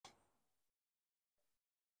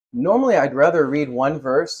Normally, I'd rather read one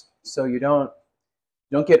verse so you don't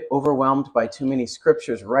get overwhelmed by too many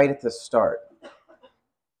scriptures right at the start.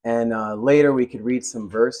 And later we could read some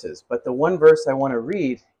verses. But the one verse I want to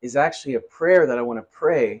read is actually a prayer that I want to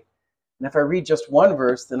pray. And if I read just one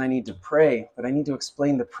verse, then I need to pray. But I need to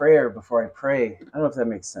explain the prayer before I pray. I don't know if that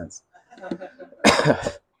makes sense.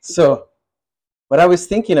 But I was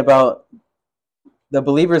thinking about the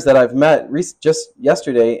believers that I've met just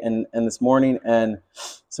yesterday and this morning, and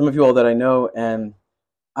some of you all that I know, and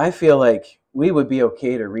I feel like we would be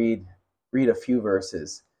okay to read a few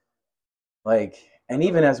verses. And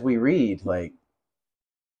even as we read,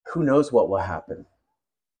 who knows what will happen?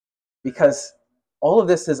 Because all of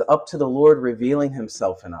this is up to the Lord revealing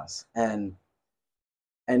himself in us. And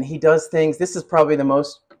he does things. This is probably the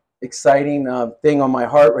most exciting thing on my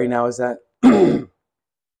heart right now, is that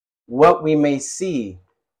what we may see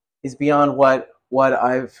is beyond what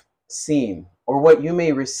I've seen, or what you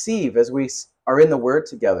may receive as we are in the Word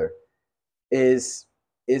together is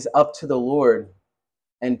up to the Lord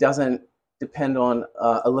and doesn't depend on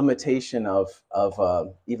a limitation of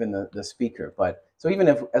even the speaker. But so even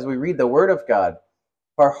as we read the Word of God,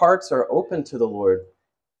 if our hearts are open to the Lord,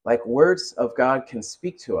 like words of God can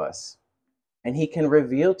speak to us, and he can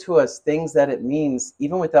reveal to us things that it means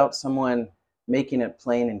even without someone making it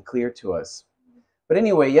plain and clear to us. But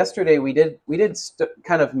anyway, yesterday we did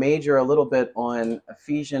kind of major a little bit on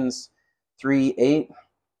Ephesians 3:8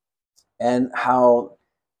 and how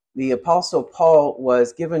the Apostle Paul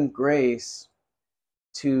was given grace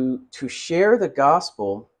to share the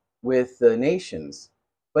gospel with the nations.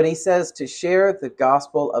 But he says to share the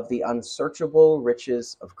gospel of the unsearchable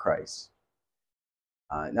riches of Christ.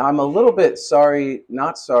 Now, I'm a little bit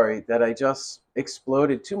not sorry, that I just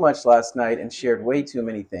exploded too much last night and shared way too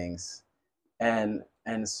many things. And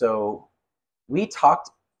so we talked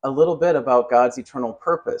a little bit about God's eternal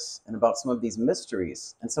purpose and about some of these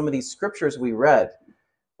mysteries and some of these scriptures we read.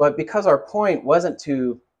 But because our point wasn't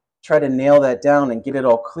to try to nail that down and get it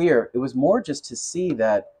all clear, it was more just to see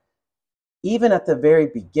that even at the very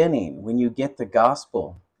beginning, when you get the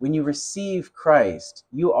gospel, when you receive Christ,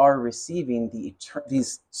 you are receiving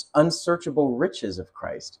these unsearchable riches of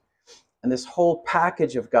Christ. And this whole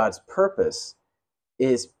package of God's purpose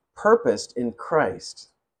is purposed in Christ.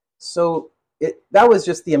 So that was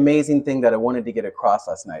just the amazing thing that I wanted to get across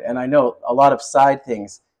last night. And I know a lot of side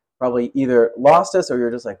things probably either lost us or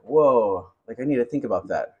you're just like, whoa, I need to think about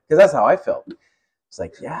that. Because that's how I felt. It's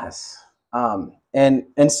like, yes.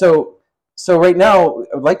 And so right now,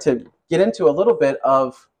 I would like to get into a little bit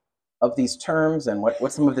of these terms and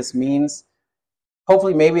what some of this means.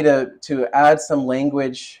 Hopefully maybe to add some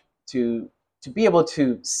language to be able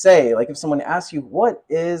to say, if someone asks you, what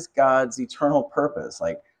is God's eternal purpose?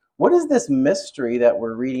 What is this mystery that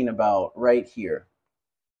we're reading about right here?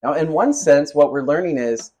 Now, in one sense, what we're learning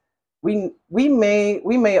is we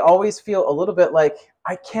may always feel a little bit like,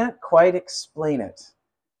 I can't quite explain it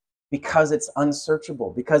because it's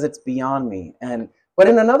unsearchable, because it's beyond me. But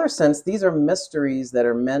in another sense, these are mysteries that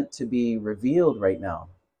are meant to be revealed right now.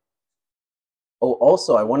 Oh,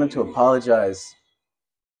 also, I wanted to apologize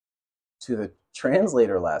to the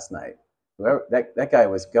translator last night. That guy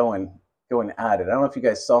was going at it. I don't know if you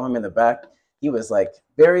guys saw him in the back. He was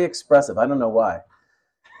very expressive. I don't know why.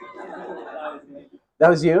 That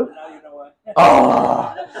was you?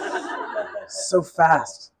 Oh, so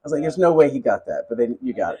fast. I was like, there's no way he got that, but then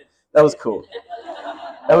you got it. That was cool.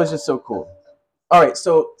 That was just so cool. All right,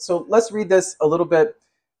 so let's read this a little bit.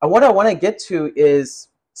 What I want to get to is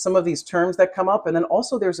some of these terms that come up, and then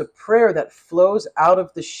also there's a prayer that flows out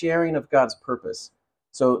of the sharing of God's purpose.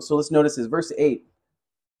 So let's notice this, verse 8.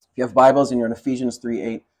 If you have Bibles and you're in Ephesians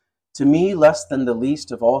 3:8, to me, less than the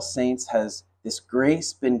least of all saints, has this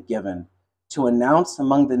grace been given to announce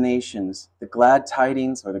among the nations the glad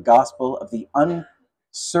tidings or the gospel of the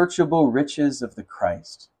unsearchable riches of the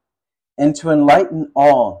Christ, and to enlighten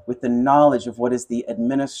all with the knowledge of what is the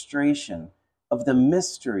administration of the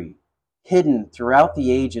mystery hidden throughout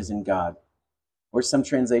the ages in God, or some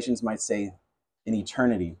translations might say in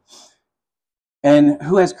eternity, and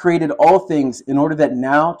who has created all things in order that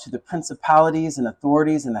now to the principalities and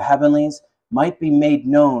authorities in the heavenlies might be made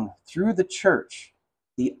known through the church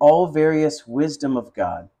the all various wisdom of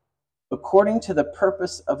God, according to the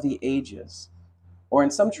purpose of the ages. Or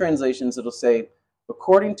in some translations, it'll say,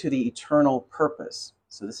 according to the eternal purpose.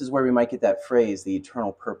 So this is where we might get that phrase, the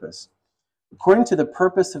eternal purpose. According to the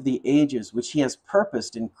purpose of the ages, which he has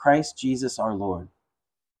purposed in Christ Jesus our Lord,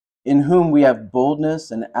 in whom we have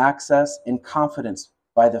boldness and access and confidence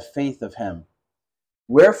by the faith of him.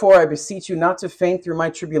 Wherefore I beseech you not to faint through my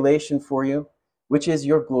tribulation for you, which is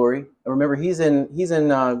your glory. Remember, he's in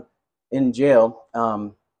jail,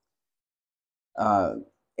 and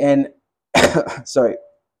sorry,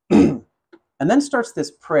 and then starts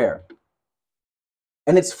this prayer,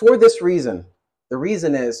 and it's for this reason. The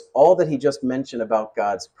reason is all that he just mentioned about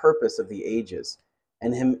God's purpose of the ages,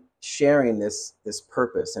 and him sharing this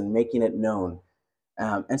purpose and making it known.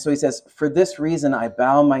 And so he says, "For this reason I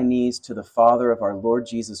bow my knees to the Father of our Lord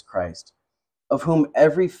Jesus Christ, of whom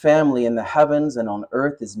every family in the heavens and on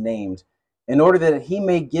earth is named, in order that he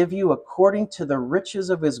may give you, according to the riches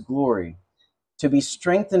of his glory, to be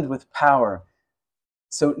strengthened with power."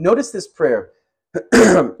 So notice this prayer.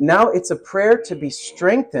 Now it's a prayer to be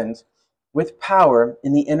strengthened with power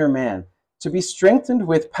in the inner man, to be strengthened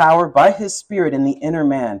with power by his Spirit in the inner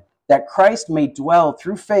man, that Christ may dwell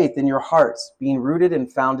through faith in your hearts, being rooted and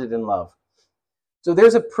founded in love. So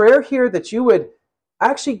there's a prayer here that you would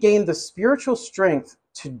actually gain the spiritual strength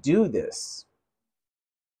to do this,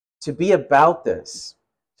 to be about this,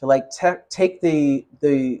 to like take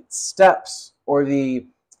the steps or the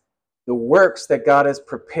works that God has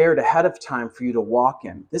prepared ahead of time for you to walk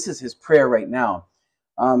in. This is his prayer right now.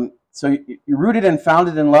 So you're rooted and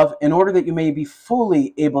founded in love, in order that you may be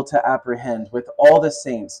fully able to apprehend with all the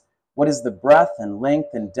saints what is the breadth and length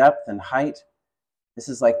and depth and height. This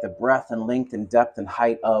is like the breadth and length and depth and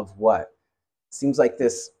height of what? It seems like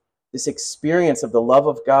this experience of the love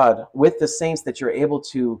of God with the saints, that you're able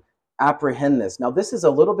to apprehend this. Now, this is a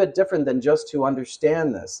little bit different than just to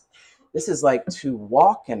understand this. This is like to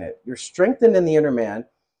walk in it. You're strengthened in the inner man.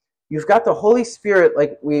 You've got the Holy Spirit,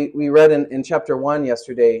 like we read in chapter 1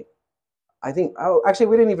 yesterday. I think, oh, actually,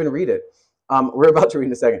 we didn't even read it. We're about to read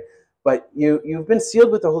in a second. But you've been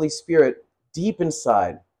sealed with the Holy Spirit deep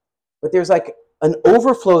inside. But there's like an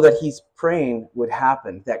overflow that he's praying would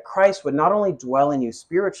happen, that Christ would not only dwell in you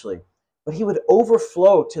spiritually, but he would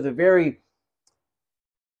overflow to the very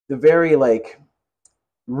like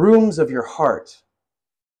rooms of your heart.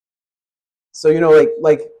 So, you know,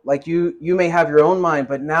 like you may have your own mind,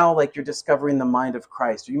 but now like you're discovering the mind of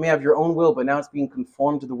Christ. Or you may have your own will, but now it's being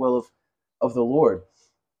conformed to the will of the Lord.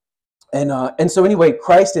 And so anyway,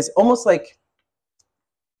 Christ is almost like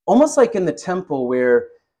in the temple where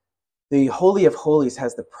the Holy of Holies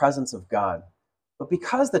has the presence of God. But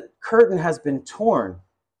because the curtain has been torn,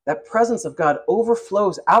 that presence of God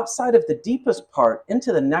overflows outside of the deepest part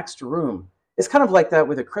into the next room. It's kind of like that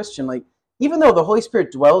with a Christian. Like, even though the Holy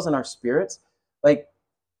Spirit dwells in our spirits, like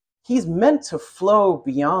he's meant to flow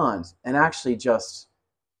beyond and actually just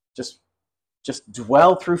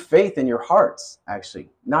dwell through faith in your hearts, actually.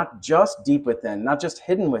 Not just deep within, not just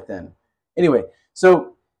hidden within. Anyway,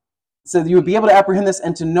 so you would be able to apprehend this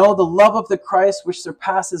and to know the love of the Christ which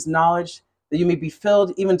surpasses knowledge, that you may be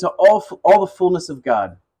filled even to all the fullness of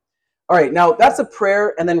God. All right, now that's a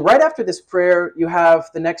prayer. And then right after this prayer, you have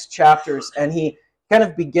the next chapters. And he kind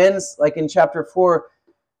of begins, like in chapter 4,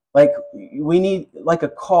 like we need like a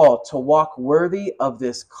call to walk worthy of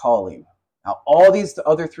this calling. Now, all these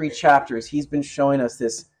other 3 chapters, he's been showing us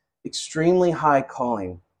this extremely high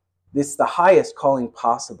calling. This the highest calling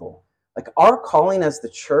possible. Like our calling as the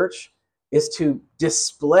church is to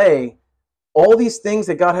display all these things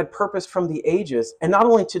that God had purposed from the ages, and not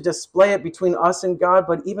only to display it between us and God,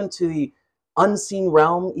 but even to the unseen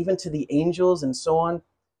realm, even to the angels and so on. I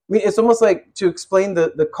mean, it's almost like to explain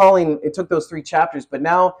the calling, it took those 3 chapters, but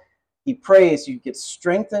now he prays, you get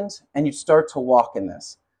strengthened, and you start to walk in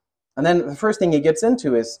this. And then the first thing he gets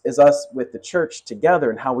into is us with the church together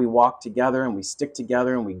and how we walk together and we stick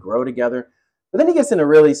together and we grow together. But then he gets into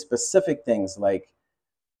really specific things like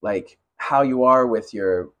how you are with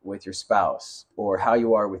your spouse, or how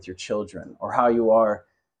you are with your children, or how you are.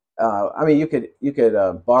 I mean, you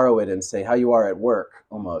could borrow it and say how you are at work,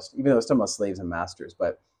 almost, even though it's talking about slaves and masters.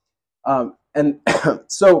 But and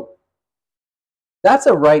so that's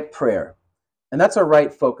a right prayer, and that's a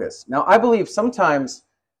right focus. Now, I believe sometimes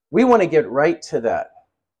we want to get right to that,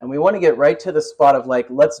 and we want to get right to the spot of like,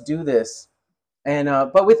 let's do this. And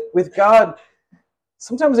but with God,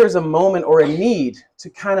 sometimes there's a moment or a need to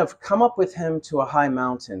kind of come up with him to a high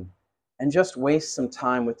mountain and just waste some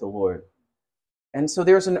time with the Lord. And so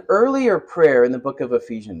there's an earlier prayer in the book of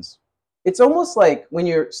Ephesians. It's almost like when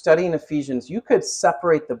you're studying Ephesians, you could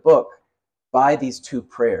separate the book by these 2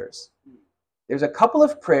 prayers. There's a couple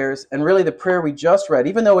of prayers, and really the prayer we just read,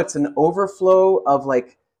 even though it's an overflow of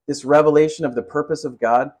like this revelation of the purpose of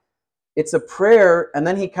God, it's a prayer, and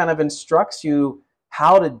then he kind of instructs you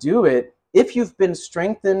how to do it. If you've been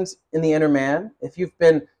strengthened in the inner man, if you've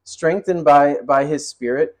been strengthened by his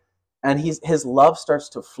Spirit, and his love starts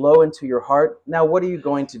to flow into your heart, now what are you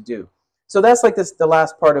going to do? So that's like the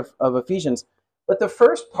last part of Ephesians. But the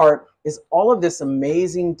first part is all of this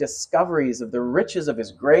amazing discoveries of the riches of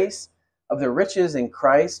his grace, of the riches in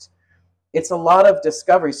Christ. It's a lot of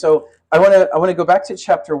discovery. So I want to go back to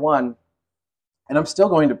chapter 1, and I'm still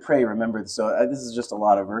going to pray, remember. So this is just a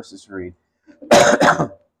lot of verses to read.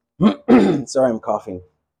 Sorry, I'm coughing.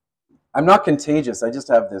 I'm not contagious. I just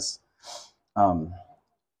have this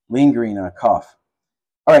lingering cough.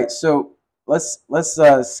 All right, so let's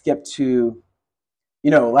skip to,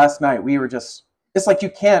 last night we were just, it's like you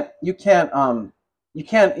can't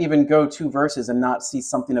even go 2 verses and not see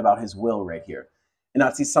something about his will right here, and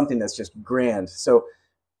not see something that's just grand. So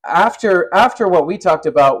after what we talked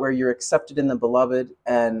about, where you're accepted in the beloved,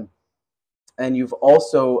 and you've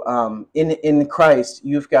also in Christ,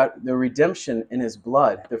 you've got the redemption in his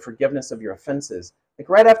blood, the forgiveness of your offenses. Like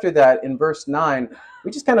right after that, in verse 9,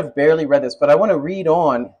 we just kind of barely read this, but I want to read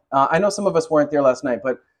on. I know some of us weren't there last night,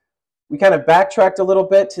 but we kind of backtracked a little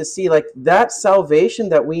bit to see like that salvation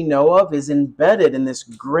that we know of is embedded in this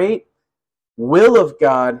great will of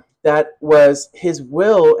God that was his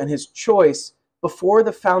will and his choice before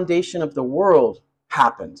the foundation of the world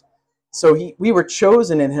happened. So we were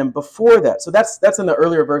chosen in him before that. So that's in the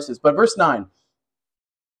earlier verses. But verse 9,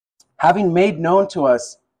 having made known to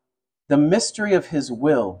us the mystery of his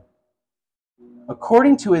will,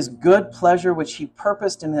 according to his good pleasure which he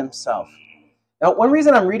purposed in himself. Now, one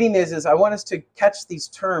reason I'm reading this is I want us to catch these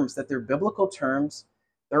terms, that they're biblical terms.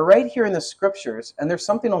 They're right here in the scriptures, and there's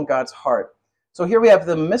something on God's heart. So here we have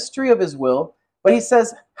the mystery of his will, but he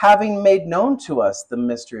says, having made known to us the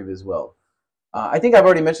mystery of his will. I think I've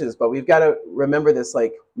already mentioned this, but we've got to remember this,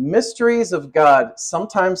 like mysteries of God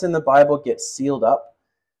sometimes in the Bible get sealed up.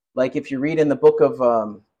 Like if you read in the book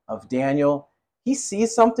of Daniel, he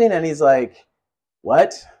sees something and he's like,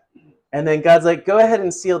 what? And then God's like, go ahead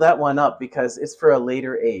and seal that one up because it's for a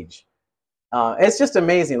later age. It's just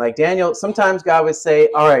amazing. Like Daniel, sometimes God would say,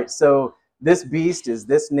 all right, so this beast is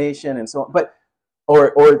this nation and so on. But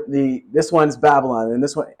or this one's Babylon and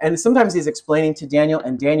this one. And sometimes he's explaining to Daniel,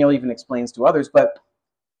 and Daniel even explains to others. But,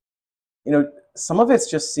 some of it's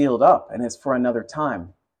just sealed up and it's for another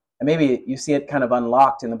time. And maybe you see it kind of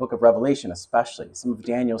unlocked in the book of Revelation, especially. Some of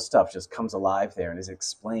Daniel's stuff just comes alive there and is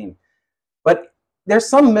explained. But there's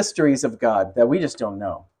some mysteries of God that we just don't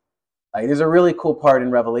know. Like there's a really cool part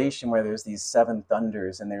in Revelation where there's these 7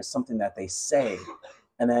 thunders and there's something that they say.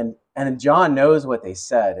 And then John knows what they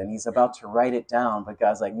said and he's about to write it down. But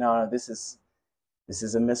God's like, no, this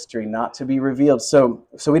is a mystery not to be revealed. So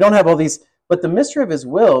we don't have all these. But the mystery of his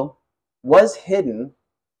will was hidden.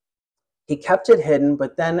 He kept it hidden.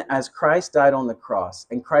 But then as Christ died on the cross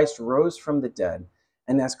and Christ rose from the dead,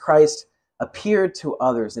 and as Christ appeared to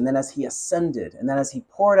others, and then as he ascended, and then as he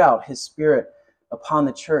poured out his Spirit upon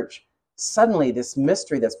the church, suddenly this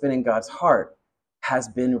mystery that's been in God's heart has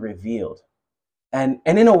been revealed. And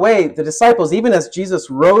in a way, the disciples, even as Jesus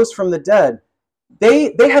rose from the dead,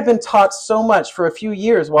 they had been taught so much for a few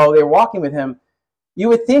years while they were walking with him. You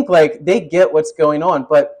would think like they get what's going on,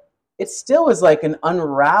 but it still is like an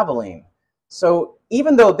unraveling. So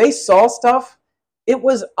even though they saw stuff, it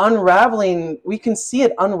was unraveling. We can see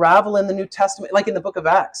it unravel in the New Testament, like in the book of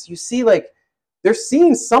Acts. You see like they're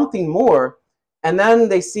seeing something more, and then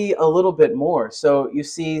they see a little bit more. So you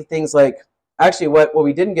see things like, actually what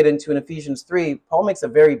we didn't get into in Ephesians 3, Paul makes a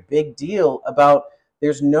very big deal about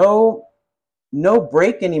there's no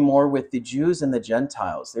break anymore with the Jews and the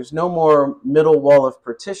Gentiles. There's no more middle wall of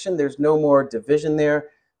partition. There's no more division there.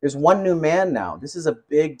 There's one new man now. This is a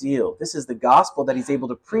big deal. This is the gospel that he's able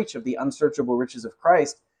to preach of the unsearchable riches of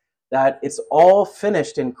Christ, that it's all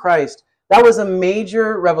finished in Christ. That was a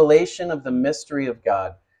major revelation of the mystery of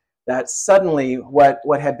God, that suddenly what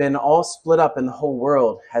had been all split up in the whole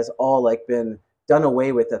world has all like been done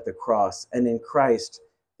away with at the cross. And in Christ,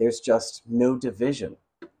 there's just no division.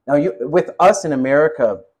 Now, with us in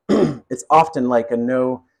America, it's often like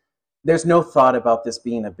there's no thought about this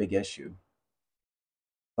being a big issue.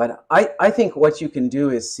 But I think what you can do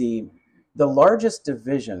is see the largest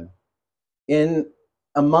division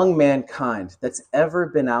among mankind that's ever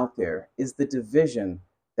been out there is the division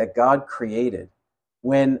that God created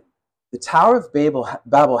when the Tower of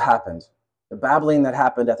Babel happened, the babbling that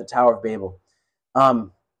happened at the Tower of Babel.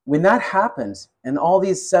 When that happened and all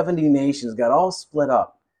these 70 nations got all split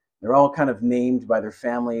up, they're all kind of named by their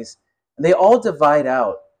families, and they all divide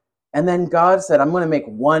out. And then God said, I'm going to make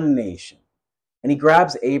one nation. And he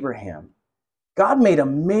grabs Abraham. God made a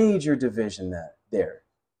major division there.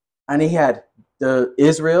 And he had the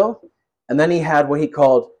Israel, and then he had what he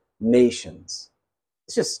called nations.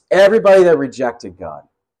 It's just everybody that rejected God.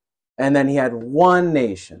 And then he had one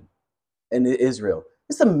nation in Israel.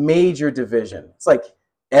 It's a major division. It's like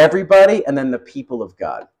everybody, and then the people of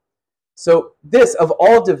God. So this, of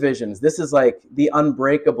all divisions, this is like the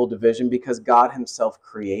unbreakable division because God himself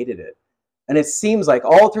created it. And it seems like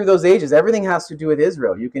all through those ages, everything has to do with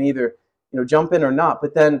Israel. You can either, jump in or not.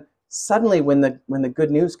 But then suddenly when the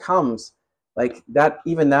good news comes, like that,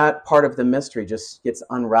 even that part of the mystery just gets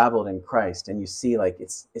unraveled in Christ. And you see like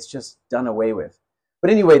it's just done away with.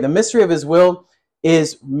 But anyway, the mystery of his will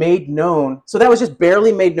is made known. So that was just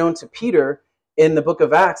barely made known to Peter in the book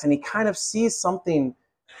of Acts. And he kind of sees something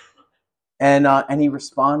and he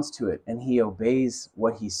responds to it and he obeys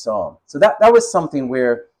what he saw. So that was something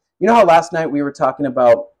where, you know how last night we were talking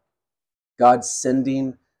about God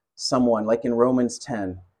sending someone, like in Romans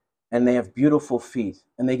 10, and they have beautiful feet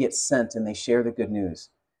and they get sent and they share the good news.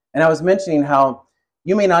 And I was mentioning how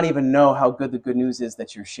you may not even know how good the good news is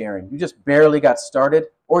that you're sharing. You just barely got started,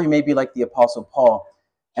 or you may be like the Apostle Paul.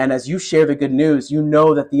 And as you share the good news, you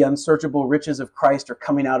know that the unsearchable riches of Christ are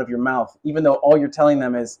coming out of your mouth, even though all you're telling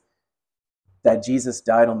them is that Jesus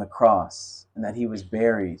died on the cross and that he was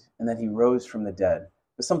buried and that he rose from the dead.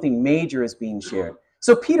 But something major is being shared.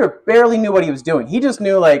 So Peter barely knew what he was doing. He just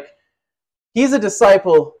knew, like, he's a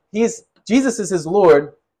disciple. Jesus is his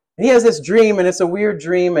Lord. And he has this dream, and it's a weird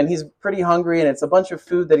dream, and he's pretty hungry, and it's a bunch of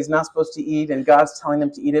food that he's not supposed to eat, and God's telling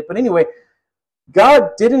him to eat it. But anyway,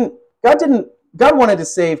 God wanted to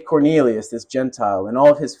save Cornelius, this Gentile, and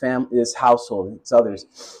all of his family, his household, and his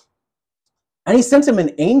others. And he sent him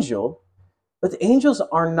an angel, but the angels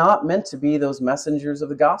are not meant to be those messengers of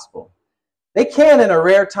the gospel. They can, in a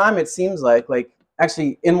rare time, it seems like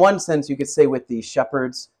actually, in one sense, you could say with the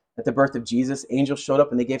shepherds at the birth of Jesus, angels showed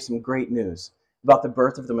up and they gave some great news about the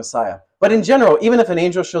birth of the Messiah. But in general, even if an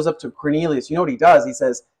angel shows up to Cornelius, you know what he does? He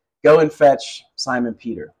says, go and fetch Simon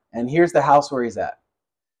Peter. And here's the house where he's at.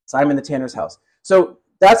 Simon the tanner's house. So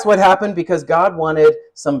that's what happened because God wanted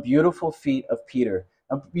some beautiful feet of Peter.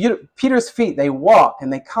 Peter's feet, they walk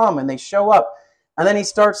and they come and they show up. And then he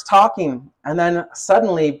starts talking. And then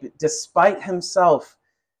suddenly, despite himself,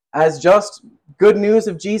 as just good news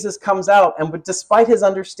of Jesus comes out, and despite his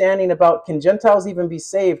understanding about can Gentiles even be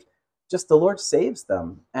saved, just the Lord saves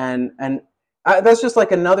them. And that's just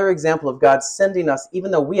like another example of God sending us,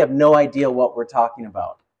 even though we have no idea what we're talking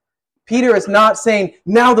about. Peter is not saying,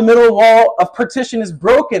 now the middle wall of partition is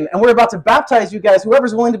broken, and we're about to baptize you guys,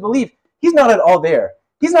 whoever's willing to believe. He's not at all there.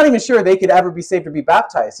 He's not even sure they could ever be saved or be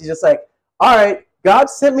baptized. He's just like, all right, God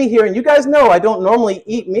sent me here, and you guys know I don't normally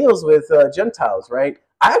eat meals with Gentiles, right?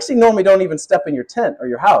 I actually normally don't even step in your tent or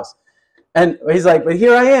your house. And he's like, but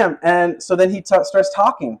here I am. And so then he starts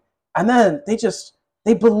talking. And then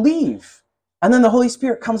they believe. And then the Holy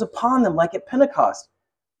Spirit comes upon them like at Pentecost.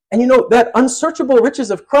 And you know, that unsearchable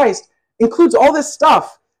riches of Christ includes all this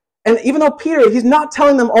stuff. And even though Peter, he's not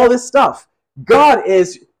telling them all this stuff, God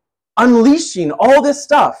is unleashing all this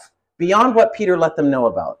stuff beyond what Peter let them know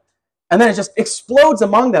about. And then it just explodes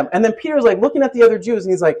among them. And then Peter's like looking at the other Jews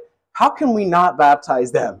and he's like, how can we not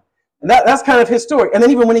baptize them? And that's kind of his story. And then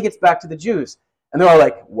even when he gets back to the Jews, and they're all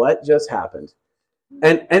like, what just happened?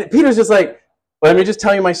 And Peter's just like, well, let me just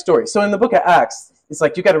tell you my story. So in the book of Acts, it's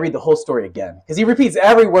like, you got to read the whole story again. Because he repeats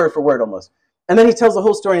every word for word almost. And then he tells the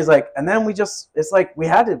whole story. And he's like, and then it's like, we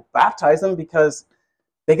had to baptize them because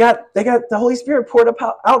they got the Holy Spirit poured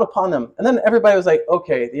out upon them. And then everybody was like,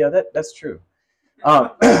 okay, yeah, that's true.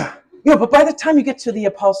 But by the time you get to the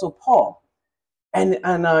Apostle Paul, and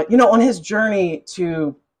on his journey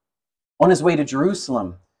on his way to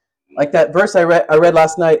Jerusalem, like that verse I read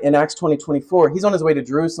last night in Acts 20:24, he's on his way to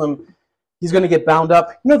Jerusalem. He's going to get bound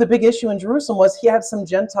up. The big issue in Jerusalem was he had some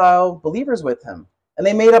Gentile believers with him. And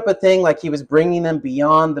they made up a thing like he was bringing them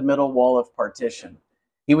beyond the middle wall of partition.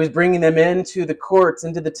 He was bringing them into the courts,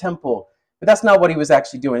 into the temple. But that's not what he was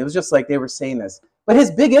actually doing. It was just like they were saying this. But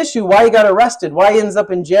his big issue, why he got arrested, why he ends up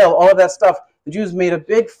in jail, all of that stuff, the Jews made a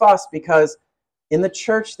big fuss because in the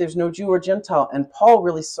church, there's no Jew or Gentile. And Paul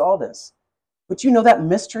really saw this. But that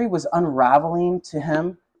mystery was unraveling to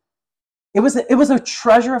him. It was a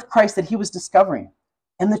treasure of Christ that he was discovering.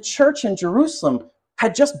 And the church in Jerusalem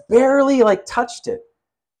had just barely touched it.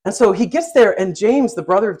 And so he gets there, and James, the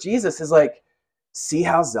brother of Jesus, is like, see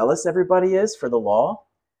how zealous everybody is for the law?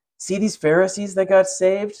 See these Pharisees that got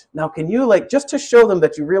saved? Now, can you, just to show them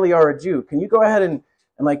that you really are a Jew, can you go ahead and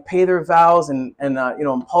pay their vows? And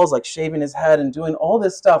Paul's shaving his head and doing all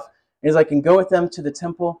this stuff. And he's like, and go with them to the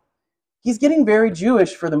temple. He's getting very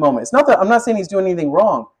Jewish for the moment. It's not that I'm not saying he's doing anything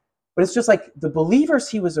wrong, but it's just like the believers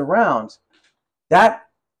he was around, that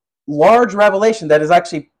large revelation that is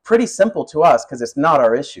actually pretty simple to us because it's not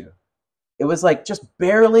our issue. It was just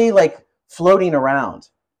barely floating around.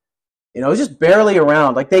 You know, it was just barely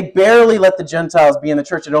around. Like, they barely let the Gentiles be in the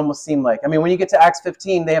church, it almost seemed like. I mean, when you get to Acts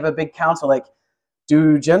 15, they have a big council, like,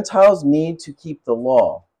 do Gentiles need to keep the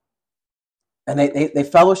law? And they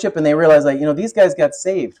fellowship, and they realize, like, you know, these guys got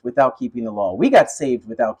saved without keeping the law. We got saved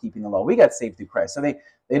without keeping the law. We got saved through Christ. So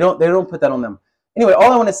they don't put that on them. Anyway,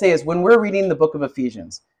 all I want to say is, when we're reading the book of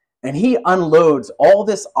Ephesians, and he unloads all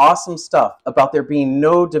this awesome stuff about there being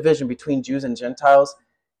no division between Jews and Gentiles,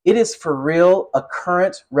 it is for real a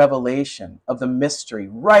current revelation of the mystery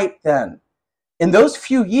right then. In those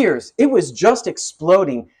few years, it was just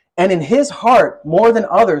exploding. And in his heart, more than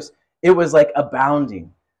others, it was like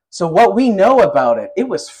abounding. So what we know about it, it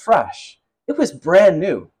was fresh. It was brand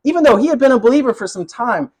new. Even though he had been a believer for some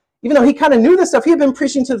time, even though he kind of knew this stuff, he had been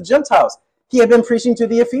preaching to the Gentiles. He had been preaching to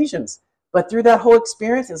the Ephesians. But through that whole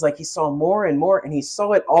experience, it's like he saw more and more, and he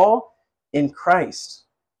saw it all in Christ.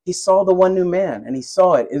 He saw the one new man, and he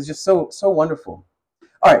saw it. It was just so wonderful.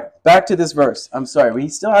 All right, back to this verse. I'm sorry, we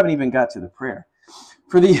still haven't even got to the prayer.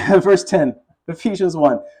 For the verse 10, Ephesians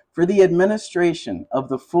 1, for the administration of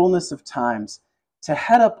the fullness of times, to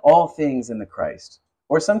head up all things in the Christ.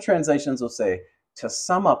 Or some translations will say, to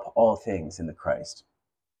sum up all things in the Christ.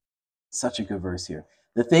 Such a good verse here.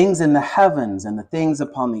 The things in the heavens and the things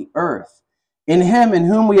upon the earth. In him, in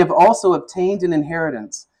whom we have also obtained an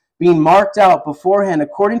inheritance, being marked out beforehand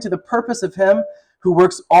according to the purpose of him who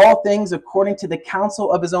works all things according to the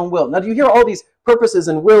counsel of his own will. Now, do you hear all these purposes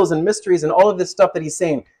and wills and mysteries and all of this stuff that he's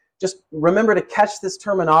saying? Just remember to catch this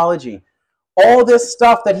terminology. All this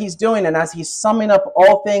stuff that he's doing, and as he's summing up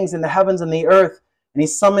all things in the heavens and the earth, and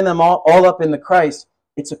he's summing them all up in the Christ,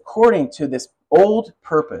 it's according to this old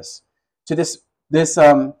purpose, to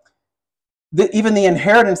even the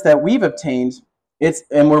inheritance that we've obtained.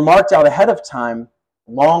 And we're marked out ahead of time,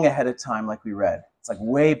 long ahead of time, like we read. It's like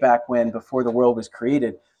way back when, before the world was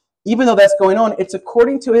created. Even though that's going on, it's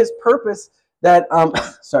according to his purpose that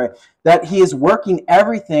that he is working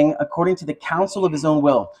everything according to the counsel of his own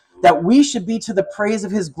will, that we should be to the praise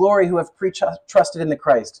of his glory who have trusted in the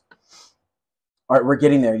Christ. All right, we're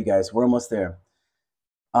getting there, you guys. We're almost there.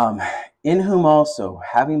 In whom also,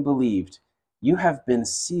 having believed, you have been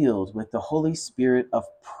sealed with the Holy Spirit of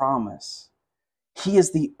promise. He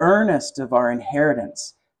is the earnest of our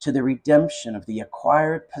inheritance to the redemption of the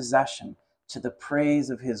acquired possession, to the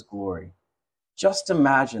praise of his glory. Just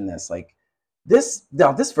imagine this. Like this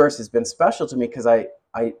verse has been special to me because I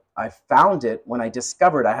found it when I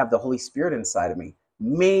discovered I have the Holy Spirit inside of me.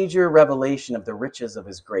 Major revelation of the riches of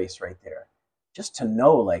his grace right there. Just to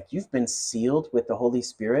know, like, you've been sealed with the Holy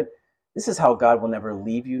Spirit. This is how God will never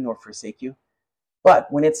leave you nor forsake you. But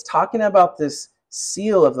when it's talking about this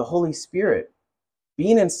seal of the Holy Spirit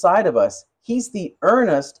being inside of us, he's the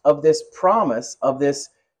earnest of this promise of this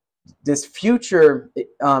future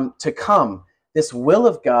to come, this will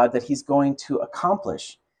of God that he's going to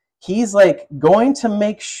accomplish. He's like going to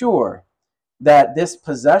make sure that this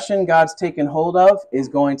possession God's taken hold of is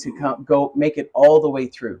going to go make it all the way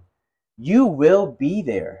through. You will be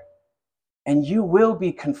there, and you will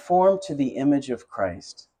be conformed to the image of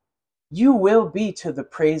Christ. You will be to the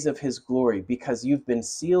praise of his glory because you've been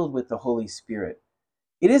sealed with the Holy Spirit.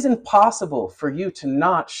 It is impossible for you to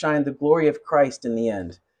not shine the glory of Christ in the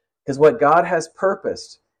end, because what God has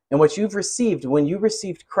purposed and what you've received when you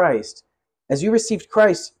received Christ, as you received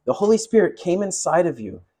Christ, the Holy Spirit came inside of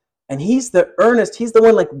you, and he's the earnest, he's the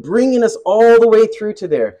one like bringing us all the way through to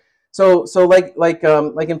there. So like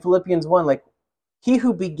in Philippians 1, like, he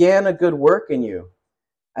who began a good work in you,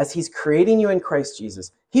 as he's creating you in Christ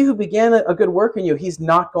Jesus, he who began a good work in you, he's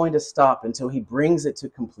not going to stop until he brings it to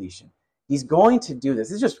completion. He's going to do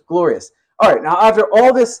this. It's just glorious. All right, now after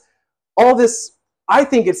all this, I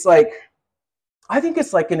think it's like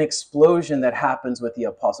an explosion that happens with the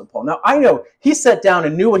Apostle Paul. Now, I know he sat down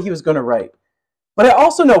and knew what he was going to write. But I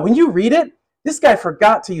also know when you read it, this guy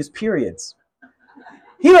forgot to use periods.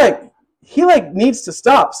 He needs to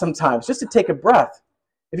stop sometimes just to take a breath.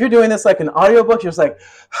 If you're doing this like an audiobook, you're just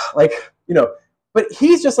like, you know, but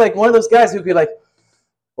he's just like one of those guys who could like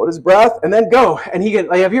hold his breath and then go. And he could,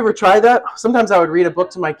 like, have you ever tried that? Sometimes I would read a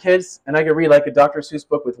book to my kids and I could read like a Dr. Seuss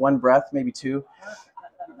book with one breath, maybe two.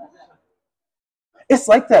 It's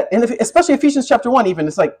like that. And especially Ephesians chapter 1, even,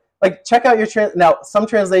 it's like check out your now, some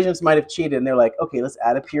translations might have cheated and they're like, okay, let's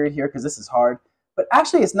add a period here because this is hard. But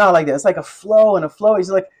actually it's not like that. It's like a flow and a flow.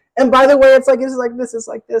 He's like, and by the way, it's like this, it's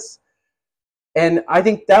like this. And I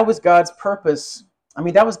think that was God's purpose. I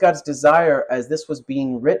mean, that was God's desire as this was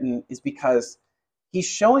being written, is because he's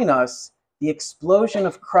showing us the explosion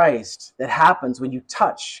of Christ that happens when you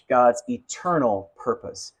touch God's eternal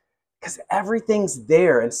purpose. Because everything's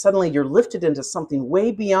there, and suddenly you're lifted into something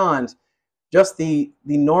way beyond just the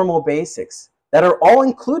normal basics that are all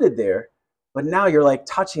included there, but now you're like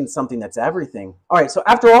touching something that's everything. All right, so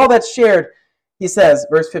after all that's shared, he says,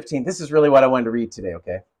 verse 15, this is really what I wanted to read today,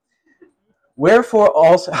 okay? Wherefore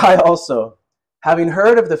also I also, having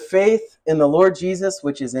heard of the faith in the Lord Jesus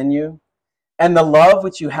which is in you, and the love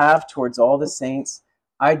which you have towards all the saints,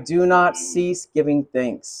 I do not cease giving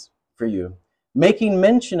thanks for you, making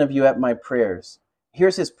mention of you at my prayers.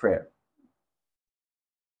 Here's his prayer.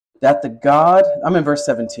 That the God, I'm in verse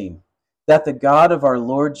 17, that the God of our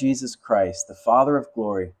Lord Jesus Christ, the Father of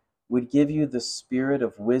glory, would give you the spirit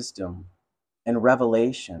of wisdom and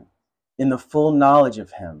revelation in the full knowledge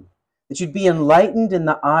of him, that you'd be enlightened in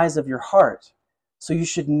the eyes of your heart, so you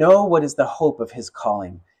should know what is the hope of his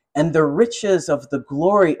calling, and the riches of the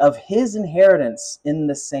glory of his inheritance in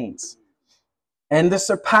the saints, and the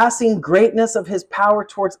surpassing greatness of his power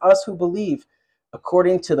towards us who believe,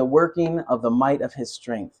 according to the working of the might of his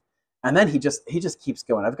strength. And then he just keeps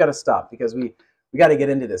going. I've got to stop because we got to get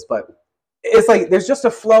into this, but it's like there's just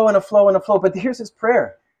a flow and a flow and a flow. But here's his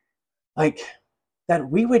prayer, like that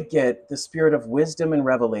we would get the spirit of wisdom and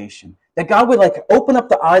revelation, that God would like open up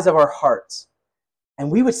the eyes of our hearts and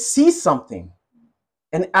we would see something.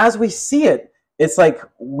 And as we see it, it's like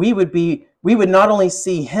we would not only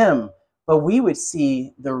see him, but we would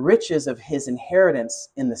see the riches of his inheritance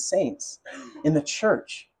in the saints, in the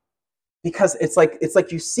church. Because it's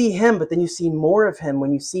like you see him, but then you see more of him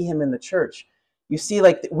when you see him in the church. You see,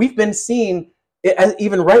 like we've been seeing it,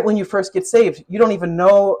 even right when you first get saved. You don't even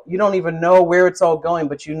know where it's all going,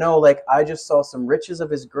 but you know, like I just saw some riches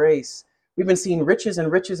of his grace. We've been seeing riches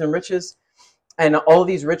and riches and riches, and all of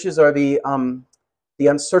these riches are the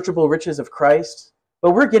unsearchable riches of Christ.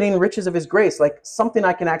 But we're getting riches of his grace, like something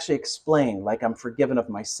I can actually explain, like I'm forgiven of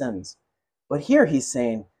my sins. But here he's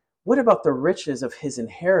saying, what about the riches of his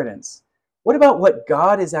inheritance? What about what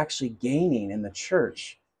God is actually gaining in the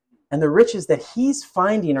church and the riches that he's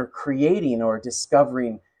finding or creating or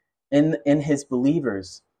discovering in his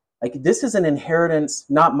believers? Like this is an inheritance,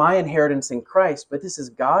 not my inheritance in Christ, but this is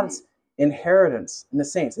God's inheritance in the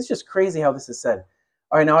saints. It's just crazy how this is said.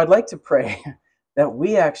 All right, now I'd like to pray that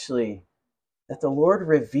the Lord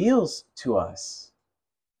reveals to us.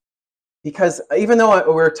 Because even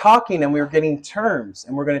though we're talking and we're getting terms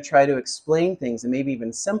and we're going to try to explain things and maybe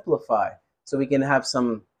even simplify so we can have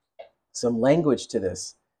some language to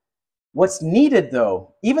this. What's needed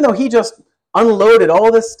though, even though he just unloaded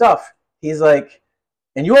all this stuff, he's like,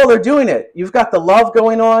 and you all are doing it. You've got the love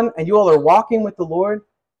going on and you all are walking with the Lord,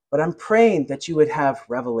 but I'm praying that you would have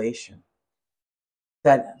revelation.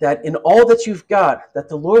 That in all that you've got, that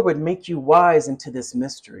the Lord would make you wise into this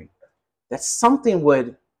mystery. That something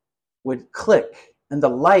would click and the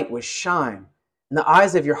light would shine and the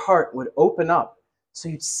eyes of your heart would open up so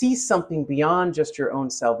you'd see something beyond just your own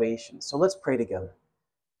salvation. So let's pray together.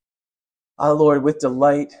 Lord, with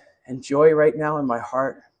delight and joy right now in my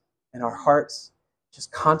heart and our hearts,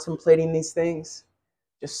 just contemplating these things,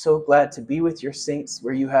 just so glad to be with your saints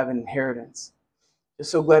where you have an inheritance.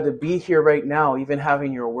 Just so glad to be here right now, even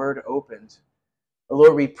having your word opened.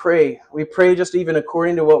 Lord, we pray just even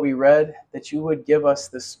according to what we read, that you would give us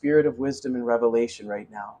the spirit of wisdom and revelation right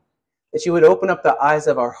now. That you would open up the eyes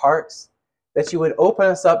of our hearts, that you would open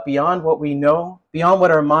us up beyond what we know, beyond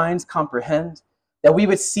what our minds comprehend, that we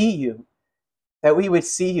would see you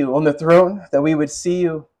on the throne, that we would see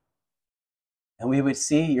you, and we would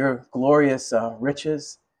see your glorious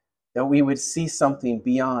riches, that we would see something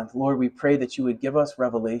beyond. Lord, we pray that you would give us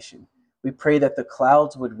revelation. We pray that the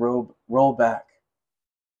clouds would roll back,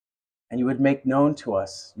 and you would make known to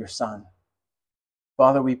us your Son.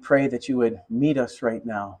 Father, we pray that you would meet us right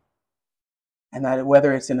now, and that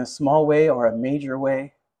whether it's in a small way or a major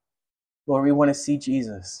way, Lord, we want to see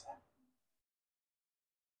Jesus.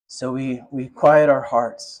 So we quiet our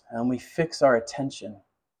hearts and we fix our attention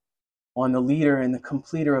on the leader and the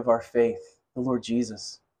completer of our faith, the Lord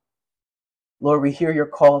Jesus. Lord, we hear your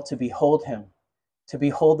call to behold him, to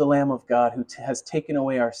behold the Lamb of God who has taken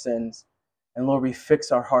away our sins. And Lord, we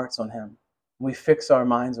fix our hearts on him. We fix our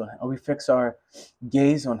minds on him. We fix our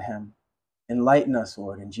gaze on him. Enlighten us,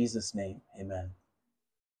 Lord, in Jesus' name. Amen.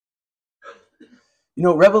 You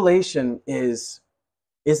know, revelation is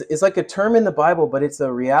like a term in the Bible, but it's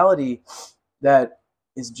a reality that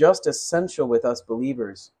is just essential with us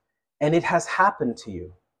believers. And it has happened to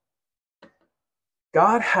you.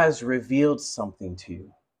 God has revealed something to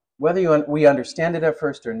you, whether we understand it at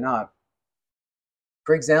first or not.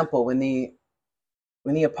 For example, when the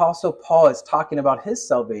Apostle Paul is talking about his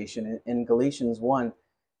salvation in Galatians 1,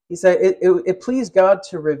 he said, it pleased God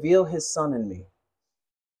to reveal his Son in me.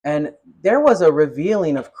 And there was a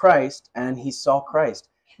revealing of Christ, and he saw Christ.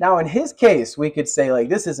 Now, in his case, we could say, like,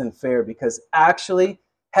 this isn't fair because actually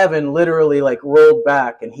heaven literally, like, rolled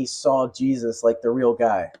back and he saw Jesus like the real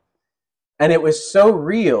guy. And it was so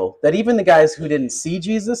real that even the guys who didn't see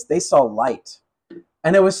Jesus, they saw light.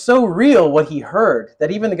 And it was so real what he heard that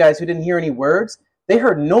even the guys who didn't hear any words, they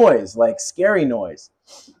heard noise, like scary noise.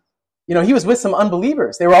 You know, he was with some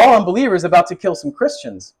unbelievers. They were all unbelievers about to kill some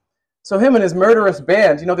Christians. So him and his murderous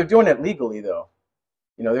band, you know, they're doing it legally though.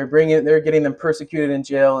 You know, they're getting them persecuted in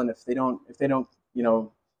jail, and if they don't, you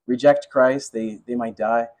know, reject Christ, they might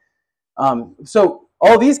die. So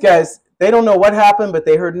all these guys, they don't know what happened, but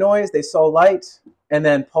they heard noise, they saw light, and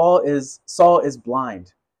then Saul is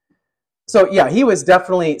blind. So yeah, he was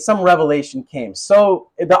definitely, some revelation came.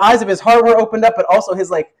 So the eyes of his heart were opened up, but also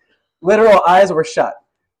his like literal eyes were shut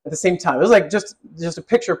at the same time. It was like just a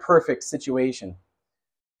picture perfect situation.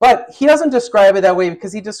 But he doesn't describe it that way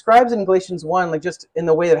because he describes it in Galatians 1, like just in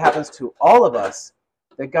the way that happens to all of us,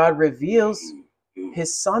 that God reveals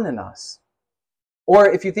his son in us. Or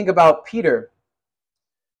if you think about Peter,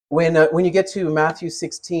 when you get to Matthew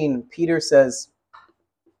 16, Peter says,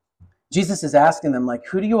 Jesus is asking them, like,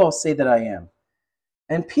 who do you all say that I am?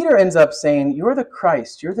 And Peter ends up saying, you're the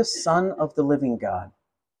Christ, you're the Son of the living God.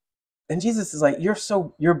 And Jesus is like,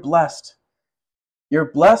 you're blessed.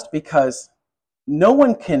 You're blessed because no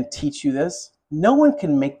one can teach you this. No one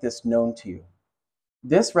can make this known to you.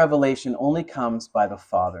 This revelation only comes by the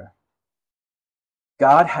Father.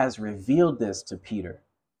 God has revealed this to Peter.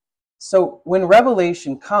 So when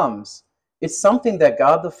revelation comes, it's something that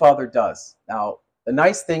God the Father does. Now, the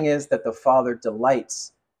nice thing is that the Father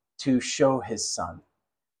delights to show his Son.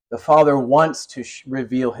 The Father wants to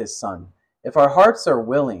reveal his Son. If our hearts are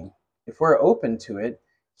willing, if we're open to it,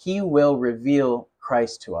 he will reveal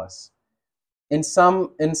Christ to us. In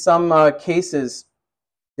some cases,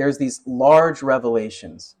 there's these large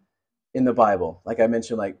revelations in the Bible. Like I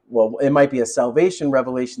mentioned, like, well, it might be a salvation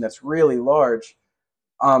revelation that's really large.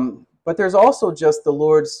 But there's also just the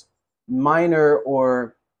Lord's minor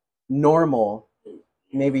or normal,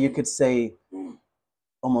 maybe you could say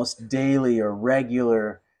almost daily or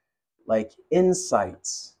regular, like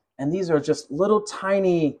insights. And these are just little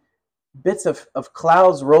tiny bits of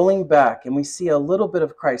clouds rolling back, and we see a little bit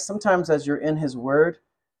of Christ. Sometimes as you're in his word,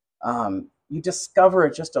 you discover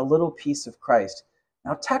just a little piece of Christ.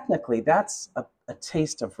 Now, technically, that's a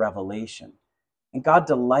taste of revelation. And God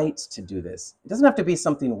delights to do this. It doesn't have to be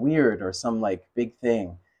something weird or some like big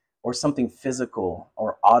thing or something physical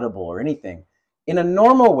or audible or anything. In a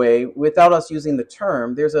normal way, without us using the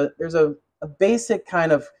term, there's a basic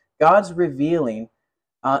kind of God's revealing.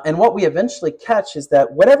 And what we eventually catch is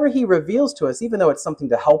that whatever he reveals to us, even though it's something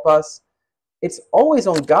to help us, it's always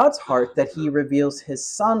on God's heart that he reveals his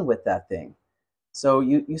Son with that thing. So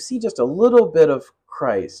you see just a little bit of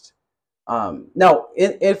Christ. Now,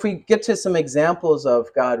 if we get to some examples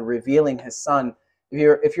of God revealing his Son,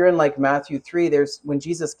 if you're in like Matthew 3, there's when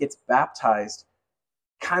Jesus gets baptized,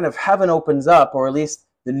 kind of heaven opens up, or at least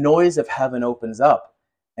the noise of heaven opens up.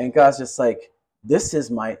 And God's just like, this is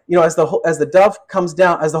my, you know, as the dove comes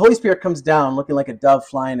down, as the Holy Spirit comes down, looking like a dove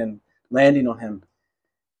flying and landing on him,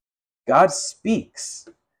 God speaks.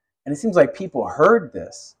 And it seems like people heard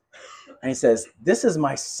this. And he says, this is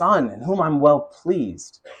my Son in whom I'm well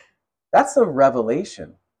pleased. That's a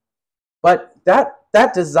revelation. But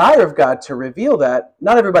that desire of God to reveal that,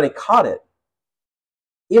 not everybody caught it.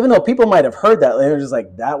 Even though people might have heard that, they were just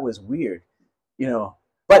like, that was weird, you know.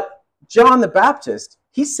 But John the Baptist,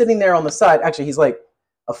 he's sitting there on the side. Actually, he's like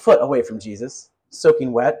a foot away from Jesus,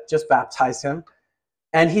 soaking wet, just baptized him.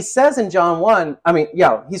 And he says in John 1,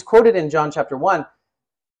 he's quoted in John chapter 1.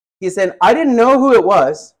 He said, I didn't know who it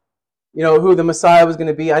was, you know, who the Messiah was going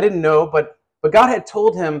to be. I didn't know, but God had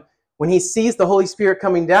told him when he sees the Holy Spirit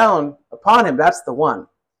coming down upon him, that's the one.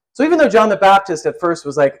 So even though John the Baptist at first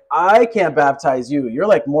was like, I can't baptize you. You're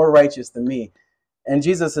like more righteous than me. And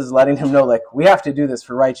Jesus is letting him know, like, we have to do this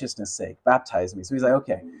for righteousness' sake. Baptize me. So he's like,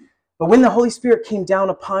 okay. But when the Holy Spirit came down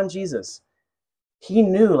upon Jesus, he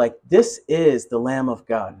knew, like, this is the Lamb of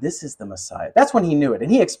God. This is the Messiah. That's when he knew it.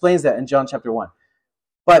 And he explains that in John chapter 1.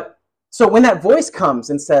 But so when that voice comes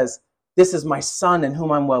and says, this is my Son in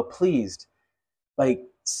whom I'm well pleased, like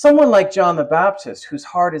someone like John the Baptist, whose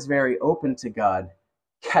heart is very open to God,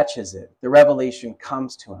 catches it. The revelation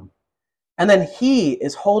comes to him. And then he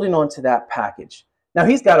is holding on to that package. Now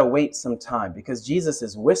he's got to wait some time because Jesus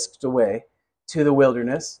is whisked away to the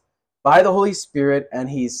wilderness by the Holy Spirit, and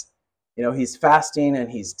he's fasting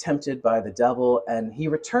and he's tempted by the devil, and he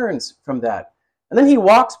returns from that. And then he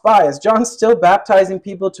walks by as John's still baptizing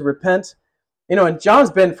people to repent. You know, and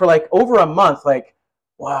John's been for like over a month, like,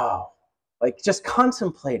 wow, like just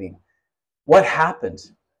contemplating what happened.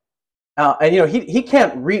 And he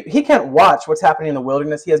can't watch what's happening in the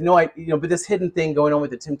wilderness. He has no idea, but this hidden thing going on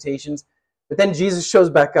with the temptations. But then Jesus shows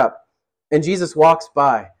back up, and Jesus walks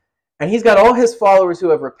by, and he's got all his followers who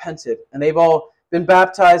have repented, and they've all been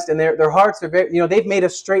baptized, and their hearts are very, they've made a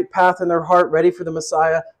straight path in their heart, ready for the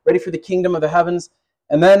Messiah, ready for the kingdom of the heavens.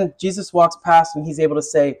 And then Jesus walks past, and he's able to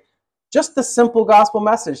say just the simple gospel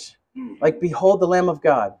message, like, behold the Lamb of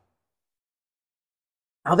God.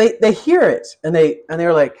 Now they hear it, and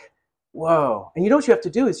they're like, whoa. And you know what you have to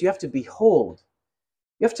do is you have to behold.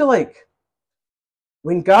 You have to,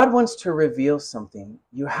 when God wants to reveal something,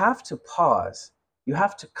 you have to pause. You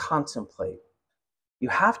have to contemplate. You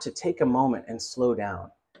have to take a moment and slow down.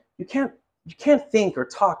 You can't think or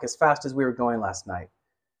talk as fast as we were going last night.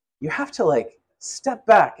 You have to step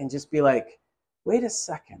back and just be like, wait a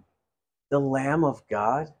second. The Lamb of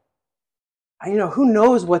God? Who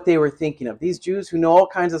knows what they were thinking of? These Jews who know all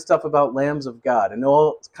kinds of stuff about lambs of God and know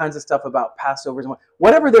all kinds of stuff about Passovers and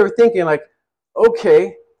whatever they were thinking,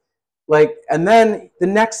 okay. And then the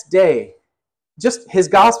next day, just his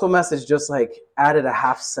gospel message just added a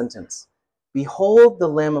half sentence. Behold the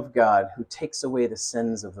Lamb of God who takes away the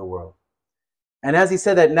sins of the world. And as he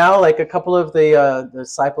said that, now a couple of the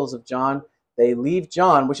disciples of John, they leave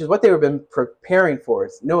John, which is what they've been preparing for.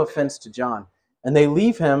 It's no offense to John. And they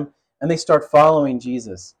leave him and they start following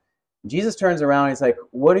Jesus. And Jesus turns around and he's like,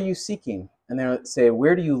 what are you seeking? And they say,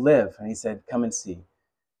 where do you live? And he said, come and see.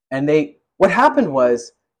 And what happened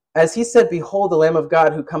was, as he said, behold the Lamb of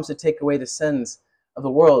God who comes to take away the sins of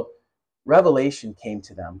the world, revelation came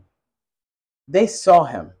to them. They saw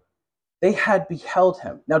him. They had beheld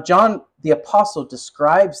him. Now, John the Apostle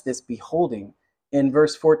describes this beholding in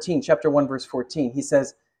verse 14, chapter 1, verse 14. He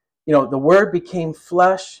says, the Word became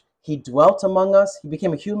flesh. He dwelt among us. He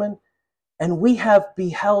became a human. And we have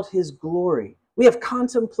beheld his glory. We have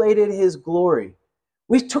contemplated his glory.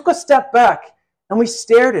 We took a step back and we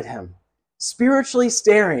stared at him, spiritually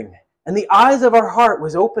staring. And the eyes of our heart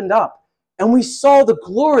was opened up. And we saw the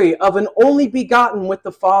glory of an only begotten with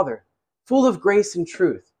the Father, full of grace and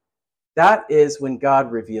truth. That is when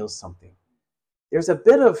God reveals something. There's a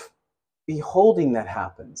bit of beholding that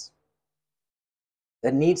happens,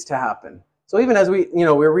 that needs to happen. So even as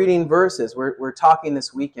we're reading verses, we're talking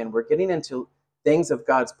this weekend, we're getting into things of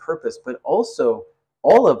God's purpose, but also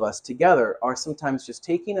all of us together are sometimes just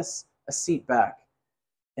taking a seat back.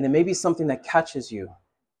 And it may be something that catches you.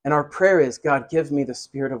 And our prayer is, God, give me the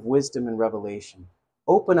spirit of wisdom and revelation.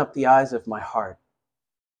 Open up the eyes of my heart.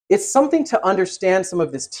 It's something to understand some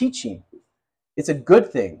of this teaching. It's a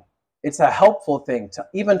good thing. It's a helpful thing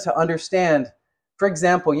to understand. For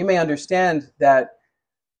example, you may understand that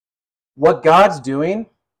what God's doing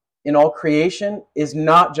in all creation is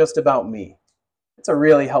not just about me. It's a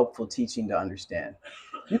really helpful teaching to understand.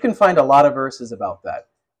 You can find a lot of verses about that.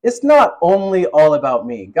 It's not only all about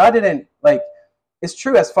me. God didn't, it's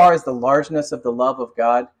true as far as the largeness of the love of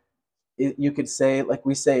God. You could say,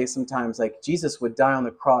 we say sometimes, Jesus would die on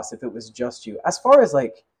the cross if it was just you. As far as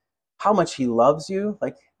how much he loves you,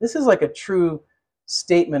 this is a true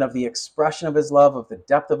statement of the expression of his love, of the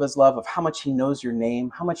depth of his love, of how much he knows your name,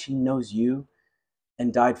 how much he knows you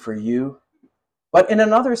and died for you. But in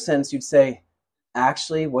another sense, you'd say,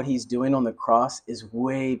 actually, what he's doing on the cross is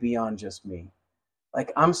way beyond just me.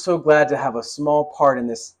 I'm so glad to have a small part in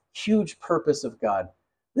this huge purpose of God.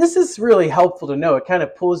 This is really helpful to know. It kind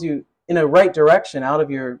of pulls you in a right direction out of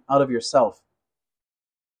yourself.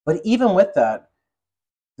 But even with that,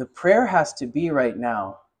 the prayer has to be right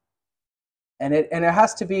now. And it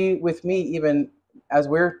has to be with me even as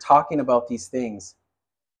we're talking about these things,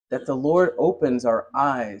 that the Lord opens our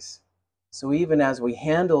eyes. So even as we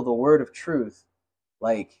handle the word of truth,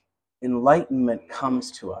 enlightenment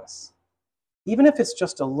comes to us. Even if it's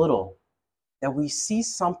just a little, that we see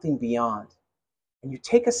something beyond. And you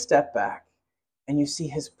take a step back and you see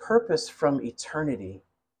his purpose from eternity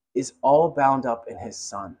is all bound up in his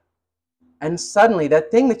Son. And suddenly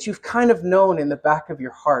that thing that you've kind of known in the back of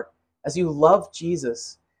your heart, as you love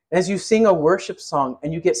Jesus, and as you sing a worship song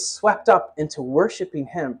and you get swept up into worshiping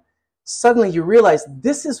him, suddenly you realize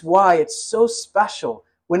this is why it's so special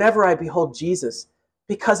whenever I behold Jesus,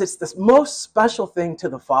 because it's the most special thing to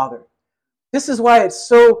the Father. This is why it's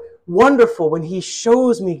so wonderful when he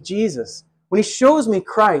shows me Jesus, when he shows me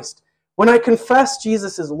Christ, when I confess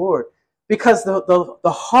Jesus as Lord, because the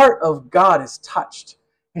heart of God is touched.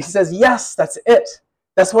 And he says, yes, that's it.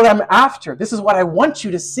 That's what I'm after. This is what I want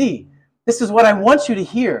you to see. This is what I want you to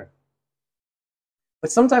hear.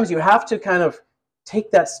 But sometimes you have to kind of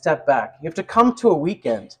take that step back. You have to come to a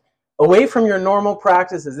weekend away from your normal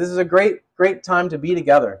practices. This is a great time to be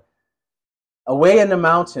together. Away in the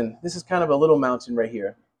mountain. This is kind of a little mountain right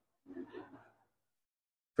here.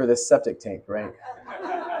 for this septic tank, right?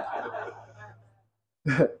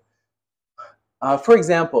 For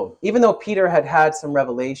example, even though Peter had had some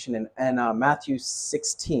revelation in Matthew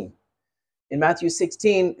 16,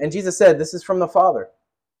 and Jesus said, this is from the Father.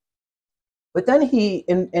 But then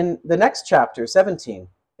in the next chapter, 17,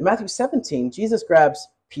 in Matthew 17, Jesus grabs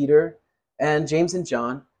Peter and James and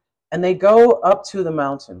John, and they go up to the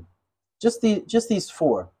mountain, just these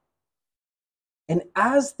four. And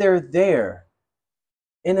as they're there,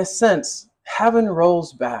 in a sense, heaven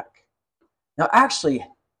rolls back. Now, actually,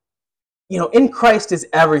 in Christ is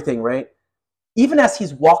everything, right? Even as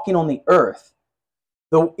he's walking on the earth,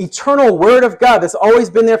 the eternal Word of God that's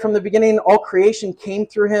always been there from the beginning, all creation came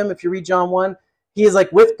through him. If you read John 1, he is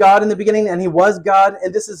like with God in the beginning, and he was God,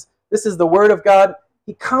 and this is the Word of God.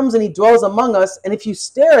 He comes and he dwells among us, and if you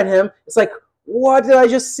stare at him, it's like, what did I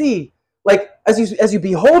just see? Like, as you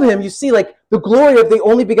behold him, you see like the glory of the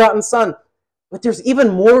only begotten Son. But there's even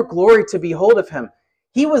more glory to behold of him.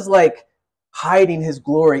 He was like hiding his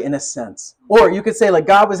glory in a sense. Or you could say like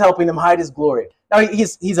God was helping him hide his glory. Now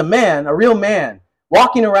he's a man, a real man,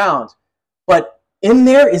 walking around. But in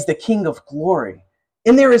there is the King of glory.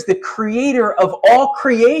 In there is the creator of all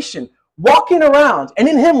creation walking around. And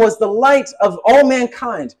in him was the light of all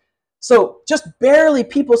mankind. So just barely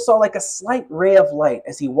people saw like a slight ray of light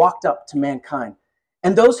as he walked up to mankind.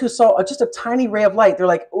 And those who saw just a tiny ray of light, they're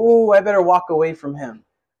like, oh, I better walk away from him.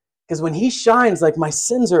 Because when he shines, like my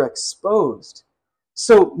sins are exposed.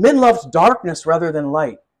 So men loved darkness rather than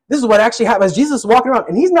light. This is what actually happens. Jesus is walking around,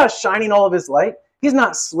 and he's not shining all of his light. He's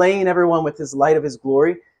not slaying everyone with his light of his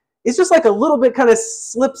glory. It's just like a little bit kind of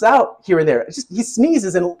slips out here and there. It's just, he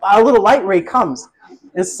sneezes, and a little light ray comes.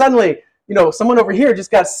 And suddenly, someone over here just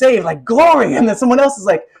got saved, like glory. And then someone else is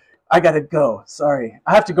like, I got to go. Sorry.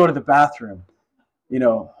 I have to go to the bathroom.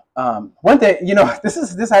 One day,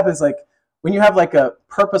 this happens like when you have like a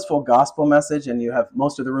purposeful gospel message and you have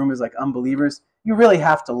most of the room is like unbelievers, you really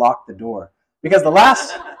have to lock the door because the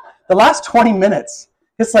last 20 minutes,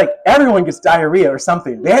 it's like everyone gets diarrhea or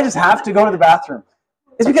something. They just have to go to the bathroom.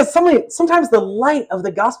 It's because sometimes the light of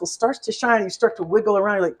the gospel starts to shine. You start to wiggle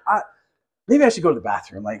around. You're like, maybe I should go to the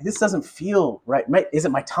bathroom. Like, this doesn't feel right. Is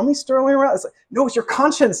it my tummy stirring around? It's like, no, it's your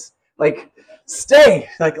conscience. Like, stay.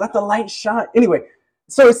 Like, let the light shine. Anyway,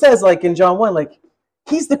 so it says, like, in John 1, like,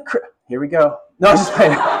 he's the... Here we go. No, I'm just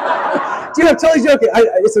playing. Dude, I'm totally joking.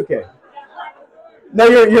 It's okay. No,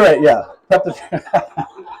 you're right. Yeah.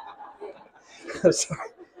 Sorry.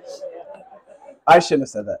 I shouldn't have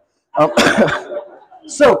said that.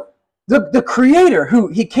 So, the Creator, who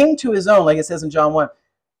he came to his own, like it says in John 1,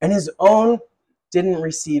 and his own didn't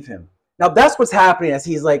receive him. Now, that's what's happening as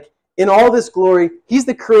he's like, in all this glory, he's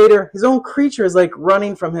the Creator. His own creature is like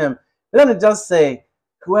running from him. But then it does say,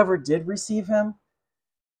 whoever did receive him,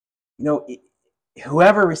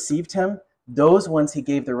 whoever received him, those ones he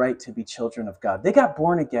gave the right to be children of God. They got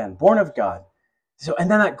born again, born of God. So, and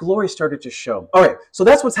then that glory started to show. All right, so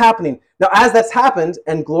that's what's happening. Now, as that's happened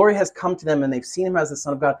and glory has come to them and they've seen him as the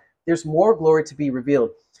Son of God, there's more glory to be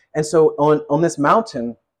revealed. And so on this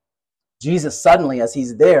mountain, Jesus suddenly, as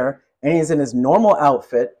he's there, and he's in his normal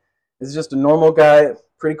outfit, this is just a normal guy,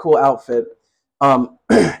 pretty cool outfit,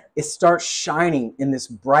 it starts shining in this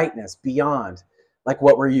brightness beyond like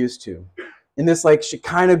what we're used to. In this like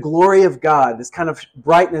Shekinah glory of God, this kind of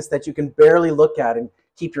brightness that you can barely look at and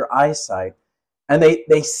keep your eyesight. And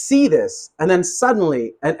they see this, and then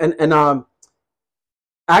suddenly,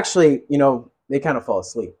 actually, they kind of fall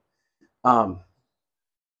asleep. But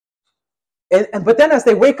then as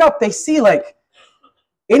they wake up, they see like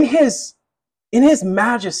in his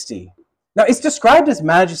majesty. Now it's described as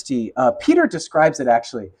majesty. Peter describes it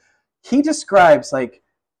actually. He describes like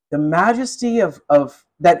the majesty of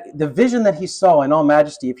that, the vision that he saw in all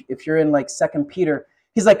majesty. If you're in like 2 Peter,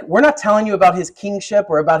 he's like, we're not telling you about his kingship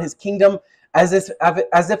or about his kingdom as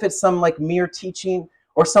if it's some like mere teaching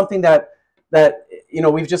or something that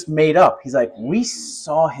we've just made up. He's like, we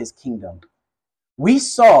saw his kingdom. We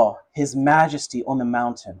saw his majesty on the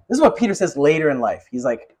mountain. This is what Peter says later in life. He's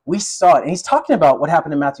like, we saw it. And he's talking about what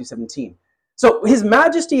happened in Matthew 17. So his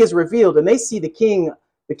majesty is revealed, and they see the King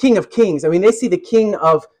of Kings. I mean, they see the King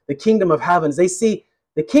of the kingdom of heavens. They see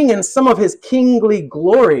the King in some of his kingly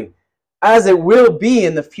glory, as it will be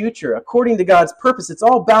in the future, according to God's purpose. It's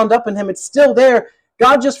all bound up in him. It's still there.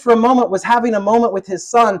 God just for a moment was having a moment with his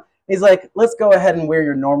Son. He's like, let's go ahead and wear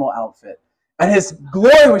your normal outfit. And his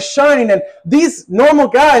glory was shining. And these normal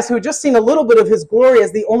guys who had just seen a little bit of his glory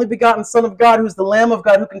as the only begotten Son of God, who's the Lamb of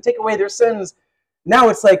God, who can take away their sins. Now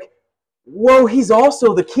it's like, whoa, he's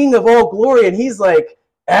also the King of all glory. And he's like,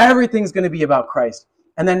 everything's going to be about Christ.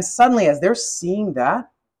 And then suddenly, as they're seeing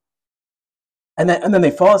that, And then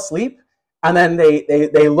they fall asleep, and then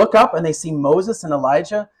they look up and they see Moses and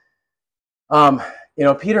Elijah.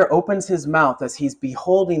 Peter opens his mouth as he's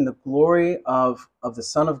beholding the glory of the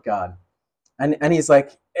Son of God. And he's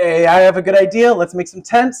like, hey, I have a good idea. Let's make some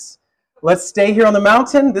tents. Let's stay here on the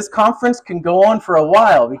mountain. This conference can go on for a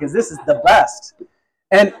while because this is the best.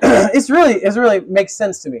 And it really makes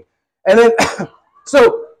sense to me. And then,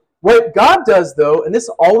 so what God does, though, and this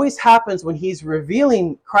always happens when he's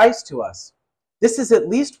revealing Christ to us, this is at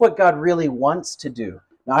least what God really wants to do.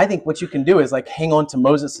 Now, I think what you can do is like hang on to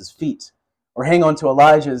Moses' feet, or hang on to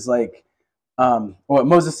Elijah's, like, or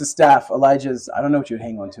Moses' staff, Elijah's, I don't know what you'd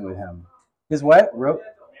hang on to with him. His what? Rope?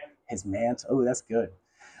 His mantle. Oh, that's good.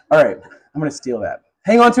 All right, I'm going to steal that.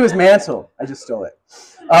 Hang on to his mantle. I just stole it.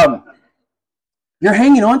 You're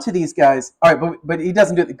hanging on to these guys. All right, but he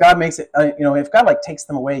doesn't do it. God makes it, if God like takes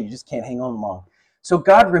them away, you just can't hang on long. So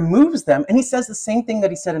God removes them, and he says the same thing that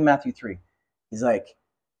he said in Matthew 3. He's like,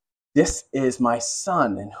 this is my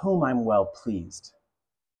son in whom I'm well pleased.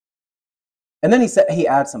 And then he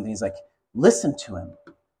adds something. He's like, listen to him.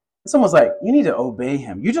 It's almost like, you need to obey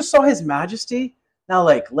him. You just saw his majesty. Now,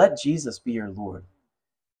 like, let Jesus be your Lord.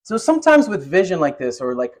 So sometimes with vision like this,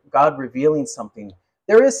 or like God revealing something,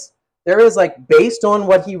 there is like, based on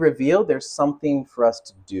what he revealed, there's something for us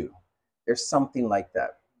to do. There's something like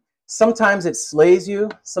that. Sometimes it slays you.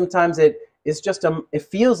 Sometimes it's just, it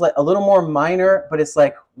feels like a little more minor, but it's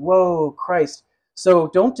like, whoa, Christ. So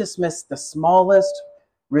don't dismiss the smallest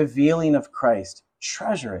revealing of Christ.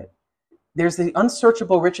 Treasure it. There's the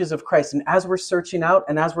unsearchable riches of Christ. And as we're searching out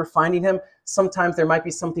and as we're finding him, sometimes there might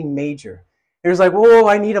be something major. There's like, whoa,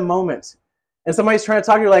 I need a moment. And somebody's trying to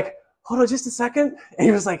talk to you, like, hold on just a second. And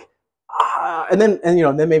you're just like, and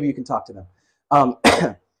then maybe you can talk to them.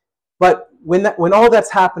 But when all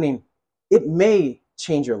that's happening, it may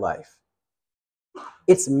change your life.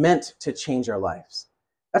 It's meant to change our lives.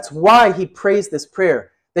 That's why he prays this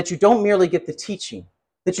prayer, that you don't merely get the teaching,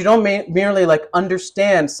 that you don't merely like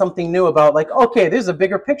understand something new about, like, okay, there's a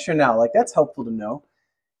bigger picture now. Like, that's helpful to know.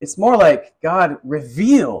 It's more like, God,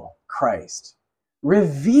 reveal Christ.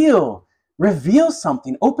 Reveal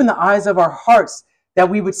something. Open the eyes of our hearts that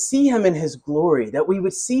we would see him in his glory, that we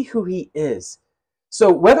would see who he is.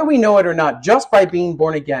 So whether we know it or not, just by being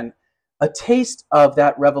born again, a taste of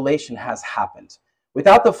that revelation has happened.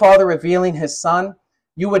 Without the Father revealing his Son,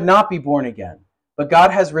 you would not be born again. But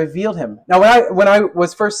God has revealed him. Now, when I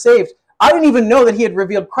was first saved, I didn't even know that he had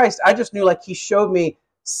revealed Christ. I just knew, like, he showed me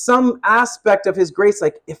some aspect of his grace.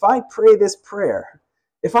 Like, if I pray this prayer,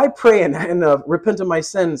 if I pray and repent of my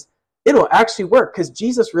sins, it'll actually work because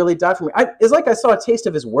Jesus really died for me. It's like I saw a taste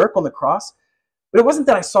of his work on the cross, but it wasn't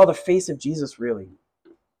that I saw the face of Jesus really.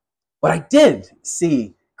 But I did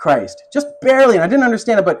see Christ, just barely, and I didn't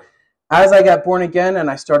understand it. But as I got born again and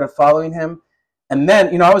I started following him, and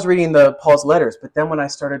then, I was reading Paul's letters, but then when I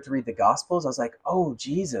started to read the Gospels, I was like, oh,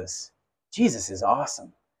 Jesus is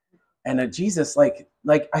awesome. And Jesus, like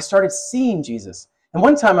I started seeing Jesus. And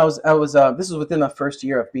one time I was this was within the first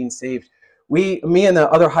year of being saved. Me and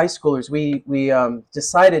the other high schoolers, we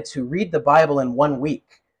decided to read the Bible in 1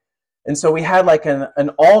 week. And so we had like an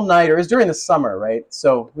all-nighter. It was during the summer, right?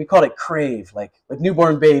 So we called it crave, like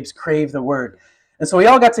newborn babes crave the word. And so we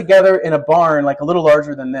all got together in a barn, like a little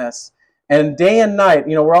larger than this. And day and night,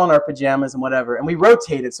 we're all in our pajamas and whatever. And we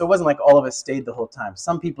rotated, so it wasn't like all of us stayed the whole time.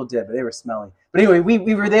 Some people did, but they were smelly. But anyway,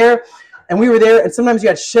 we were there, and sometimes you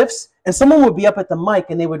had shifts, and someone would be up at the mic,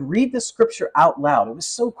 and they would read the scripture out loud. It was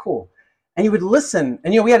so cool. And you would listen,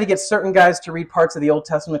 and we had to get certain guys to read parts of the Old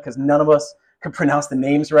Testament because none of us could pronounce the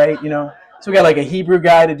names right, So we got like a Hebrew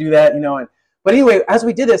guy to do that, But anyway, as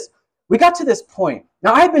we did this, we got to this point.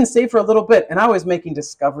 Now, I had been saved for a little bit, and I was making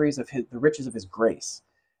discoveries of the riches of his grace.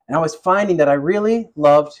 And I was finding that I really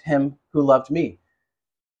loved him who loved me.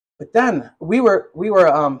 But then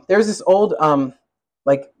there's this old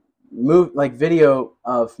video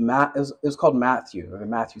of Matt. It was called Matthew, or the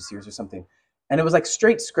Matthew series or something. And it was like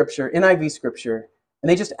straight scripture, NIV scripture, and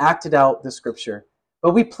they just acted out the scripture.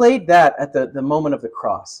 But we played that at the moment of the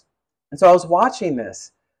cross. And so I was watching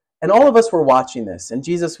this, and all of us were watching this. And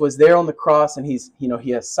Jesus was there on the cross, and he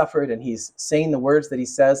has suffered, and he's saying the words that he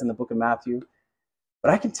says in the book of Matthew. But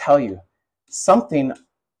I can tell you, something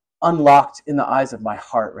unlocked in the eyes of my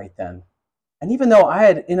heart right then. And even though I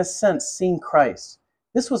had, in a sense, seen Christ,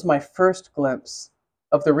 this was my first glimpse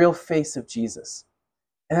of the real face of Jesus.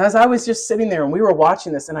 And as I was just sitting there and we were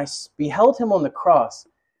watching this and I beheld him on the cross,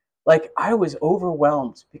 like I was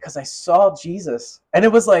overwhelmed because I saw Jesus. And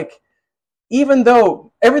it was like, even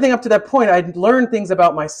though everything up to that point, I'd learned things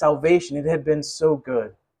about my salvation, it had been so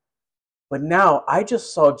good. But now I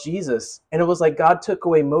just saw Jesus, and it was like God took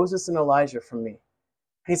away Moses and Elijah from me. And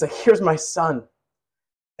he's like, here's my son.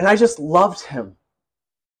 And I just loved him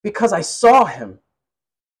because I saw him.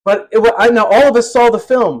 But now all of us saw the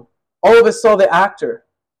film. All of us saw the actor.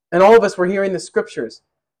 And all of us were hearing the scriptures.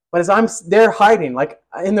 But as I'm there hiding, like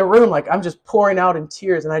in the room, like I'm just pouring out in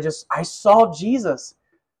tears. And I saw Jesus.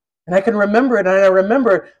 And I can remember it. And I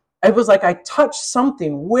remember it was like I touched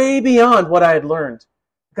something way beyond what I had learned.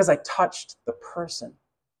 Because I touched the person.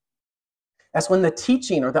 That's when the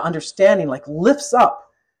teaching or the understanding like lifts up.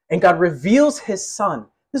 And God reveals his son.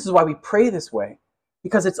 This is why we pray this way.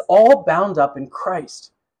 Because it's all bound up in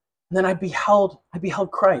Christ. And then I beheld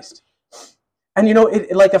Christ. And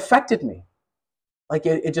it like affected me. Like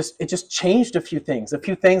it just changed a few things. A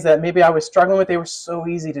few things that maybe I was struggling with, they were so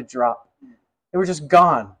easy to drop. They were just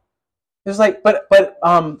gone. It was like,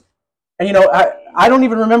 and I don't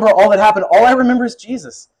even remember all that happened. All I remember is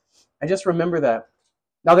Jesus. I just remember that.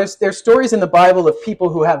 Now there's stories in the Bible of people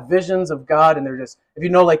who have visions of God, and they're just, if you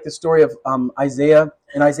know, like the story of Isaiah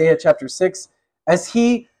in Isaiah chapter 6, as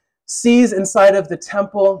he sees inside of the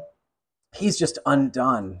temple, he's just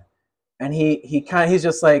undone. And he's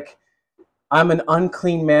just like, I'm an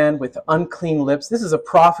unclean man with unclean lips. This is a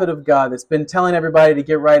prophet of God that's been telling everybody to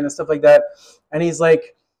get right and stuff like that. And he's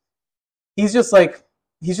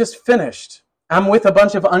just finished. I'm with a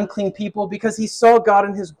bunch of unclean people because he saw God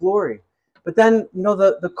in his glory. But then,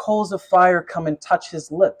 the coals of fire come and touch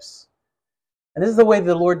his lips. And this is the way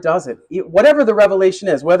the Lord does it. Whatever the revelation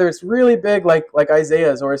is, whether it's really big like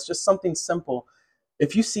Isaiah's or it's just something simple,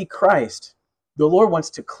 if you see Christ, the Lord wants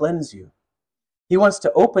to cleanse you. He wants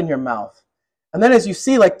to open your mouth. And then as you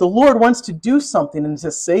see, like the Lord wants to do something and to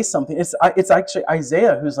say something. It's actually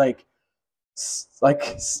Isaiah who's like,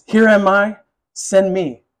 here am I, send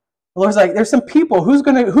me. The Lord's like, there's some people, who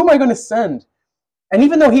am I going to send? And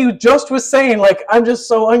even though he just was saying, like, I'm just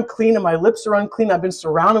so unclean and my lips are unclean, I've been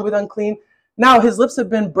surrounded with unclean, now his lips have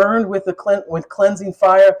been burned with cleansing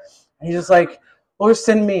fire. And he's just like, Lord,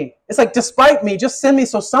 send me. It's like, despite me, just send me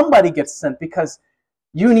so somebody gets sent, because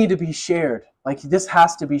you need to be shared. Like, this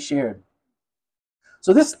has to be shared.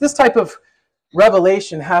 So this type of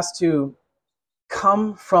revelation has to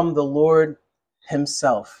come from the Lord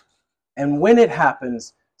himself. And when it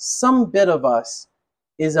happens, some bit of us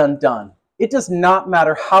is undone. It does not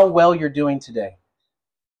matter how well you're doing today.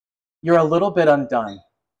 You're a little bit undone.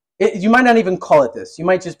 You might not even call it this. You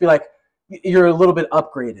might just be like, you're a little bit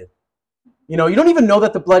upgraded. You don't even know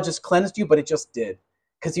that the blood just cleansed you, but it just did.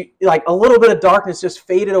 Because like a little bit of darkness just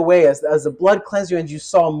faded away as the blood cleansed you and you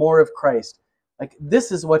saw more of Christ. Like,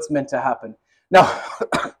 this is what's meant to happen. Now,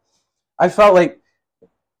 I felt like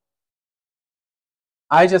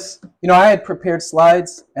I had prepared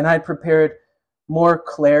slides and I had prepared more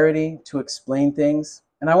clarity to explain things.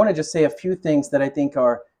 And I want to just say a few things that I think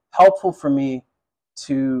are helpful for me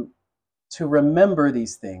to remember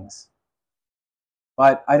these things.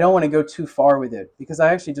 But I don't want to go too far with it, because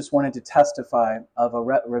I actually just wanted to testify of a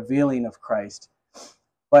revealing of Christ.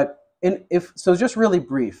 But so just really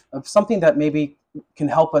brief, of something that maybe can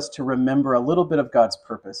help us to remember a little bit of God's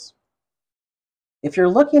purpose. If you're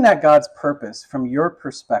looking at God's purpose from your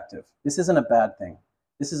perspective, this isn't a bad thing.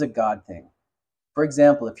 This is a God thing. For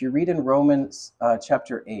example, if you read in Romans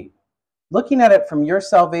chapter 8, looking at it from your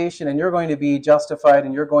salvation, and you're going to be justified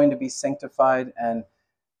and you're going to be sanctified, and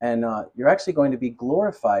you're actually going to be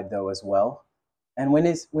glorified though as well. And when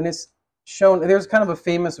it's shown, there's kind of a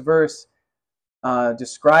famous verse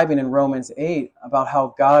describing in Romans 8 about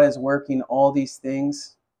how God is working all these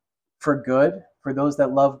things for good, for those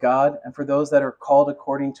that love God and for those that are called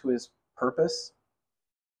according to his purpose.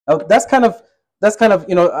 That's kind of,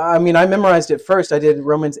 I memorized it first. I did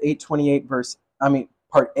Romans 8:28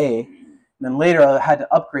 part A, and then later I had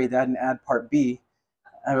to upgrade that and add part B.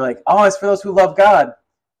 I was like, oh, it's for those who love God.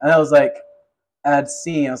 And I was like, add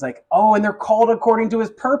C. I was like, oh, and they're called according to his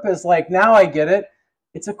purpose. Like, now I get it.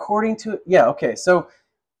 It's according to, yeah, okay. So,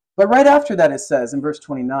 but right after that it says in verse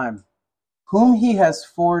 29, whom he has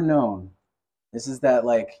foreknown. This is that,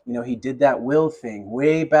 like, he did that will thing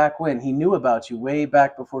way back when. He knew about you way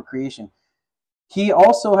back before creation. He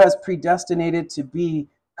also has predestinated to be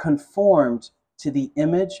conformed to the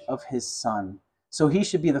image of his Son. So he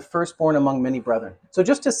should be the firstborn among many brethren. So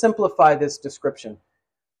just to simplify this description,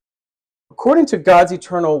 according to God's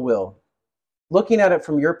eternal will, looking at it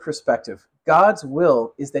from your perspective, God's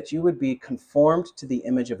will is that you would be conformed to the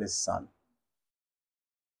image of his Son.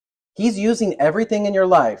 He's using everything in your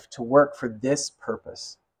life to work for this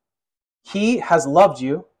purpose. He has loved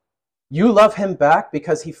you. You love him back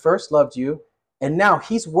because he first loved you. And now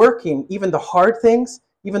he's working even the hard things,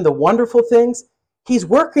 even the wonderful things. He's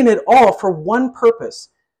working it all for one purpose,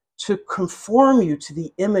 to conform you to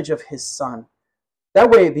the image of his Son.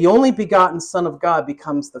 That way, the only begotten Son of God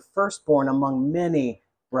becomes the firstborn among many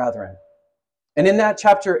brethren. And in that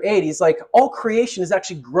chapter 8, he's like, all creation is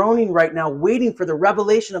actually groaning right now, waiting for the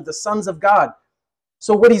revelation of the sons of God.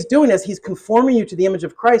 So what he's doing is he's conforming you to the image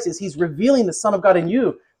of Christ, is he's revealing the Son of God in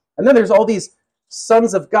you. And then there's all these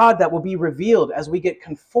sons of God that will be revealed as we get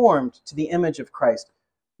conformed to the image of Christ.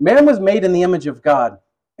 Man was made in the image of God,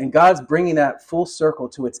 and God's bringing that full circle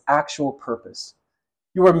to its actual purpose.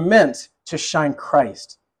 You were meant to shine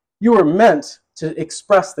Christ. You were meant to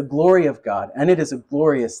express the glory of God, and it is a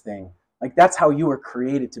glorious thing. Like, that's how you were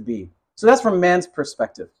created to be. So that's from man's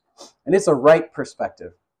perspective, and it's a right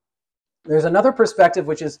perspective. There's another perspective,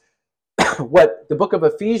 which is what the book of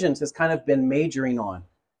Ephesians has kind of been majoring on.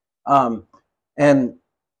 And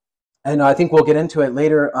I think we'll get into it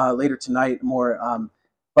later tonight more.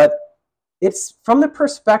 But it's from the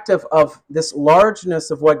perspective of this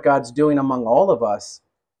largeness of what God's doing among all of us.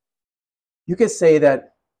 You could say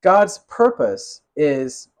that God's purpose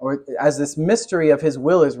is, or as this mystery of his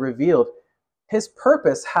will is revealed, his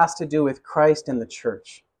purpose has to do with Christ and the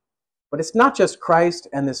church. But it's not just Christ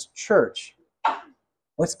and this church.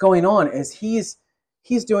 What's going on is he's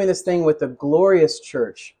doing this thing with the glorious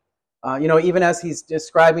church. Even as he's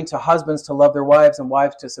describing to husbands to love their wives and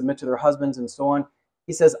wives to submit to their husbands and so on,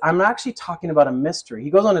 he says, I'm actually talking about a mystery. He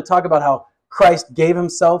goes on to talk about how Christ gave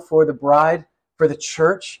himself for the bride, for the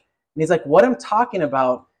church. And he's like, what I'm talking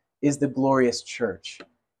about is the glorious church.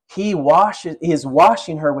 He is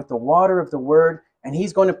washing her with the water of the word, and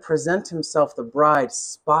he's going to present himself, the bride,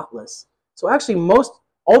 spotless. So actually,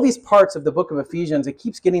 all these parts of the book of Ephesians, it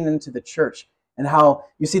keeps getting into the church and how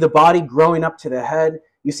you see the body growing up to the head.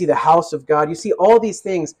 You see the house of God. You see all these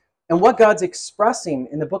things. And what God's expressing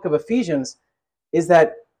in the book of Ephesians is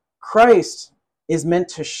that Christ is meant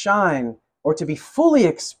to shine or to be fully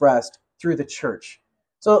expressed through the church.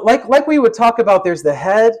 So like we would talk about, there's the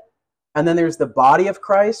head, and then there's the body of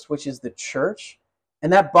Christ, which is the church.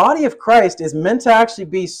 And that body of Christ is meant to actually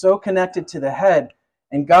be so connected to the head.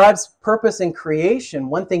 And God's purpose in creation,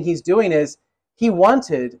 one thing he's doing is he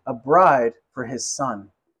wanted a bride for his Son.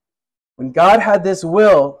 When God had this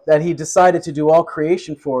will that he decided to do all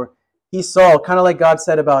creation for, he saw, kind of like God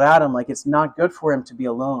said about Adam, like it's not good for him to be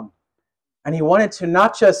alone. And he wanted to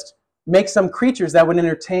not just make some creatures that would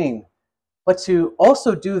entertain, but to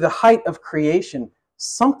also do the height of creation,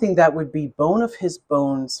 something that would be bone of his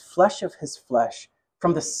bones, flesh of his flesh,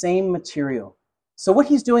 from the same material. So what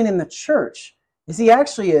he's doing in the church is he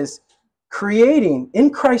actually is creating, in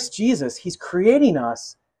Christ Jesus, he's creating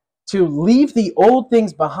us to leave the old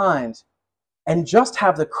things behind and just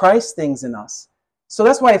have the Christ things in us. So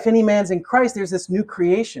that's why if any man's in Christ, there's this new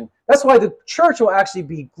creation. That's why the church will actually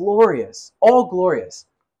be glorious, all glorious.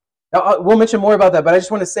 Now, we'll mention more about that, but I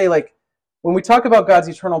just want to say, like, when we talk about God's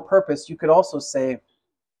eternal purpose, you could also say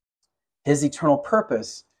his eternal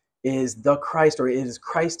purpose is the Christ, or it is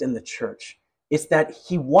Christ in the church. It's that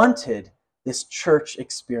he wanted this church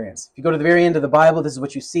experience. If you go to the very end of the Bible, this is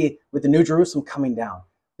what you see with the New Jerusalem coming down.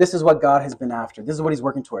 This is what God has been after. This is what he's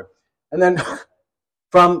working toward. And then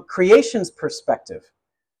from creation's perspective,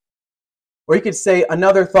 or you could say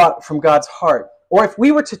another thought from God's heart, or if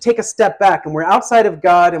we were to take a step back and we're outside of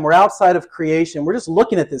God and we're outside of creation, we're just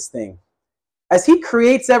looking at this thing. As he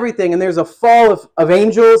creates everything, and there's a fall of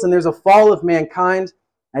angels and there's a fall of mankind,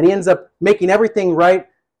 and he ends up making everything right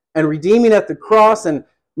and redeeming at the cross and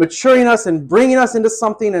maturing us and bringing us into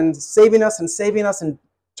something and saving us and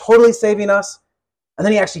totally saving us. And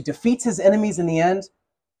then he actually defeats his enemies in the end.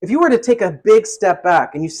 If you were to take a big step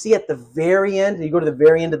back and you see at the very end, and you go to the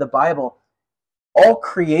very end of the Bible, all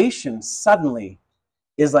creation suddenly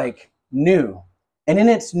is like new. And in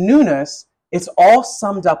its newness, it's all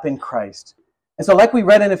summed up in Christ. And so like we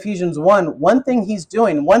read in Ephesians 1, one thing he's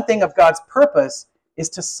doing, one thing of God's purpose is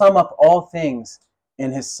to sum up all things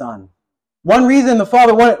in his Son. One reason the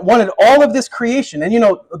Father wanted all of this creation, and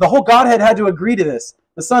the whole Godhead had to agree to this.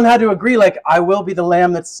 The Son had to agree, like, I will be the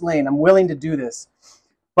lamb that's slain. I'm willing to do this.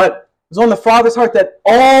 But it was on the Father's heart that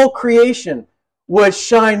all creation would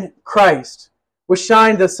shine Christ, would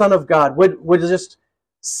shine the Son of God, would just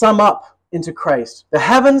sum up into Christ. The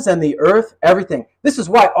heavens and the earth, everything. This is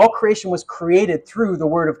why all creation was created through the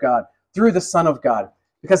Word of God, through the Son of God,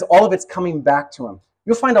 because all of it's coming back to him.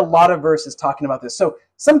 You'll find a lot of verses talking about this. So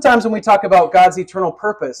sometimes when we talk about God's eternal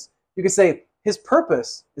purpose, you could say his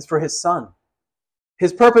purpose is for his Son.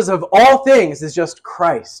 His purpose of all things is just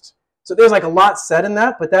Christ. So there's like a lot said in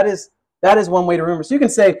that, but that is one way to remember. So you can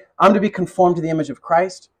say, I'm to be conformed to the image of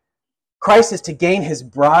Christ. Christ is to gain his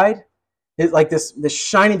bride, like this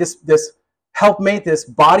shining, this help make this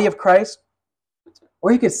body of Christ.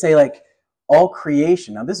 Or you could say like all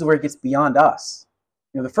creation. Now this is where it gets beyond us.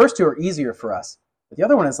 The first two are easier for us. But the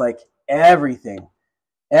other one is like everything.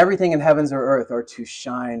 Everything in heavens or earth are to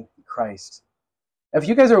shine Christ. If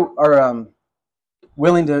you guys are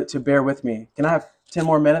willing to bear with me, can I have 10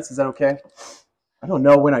 more minutes? Is that okay? I don't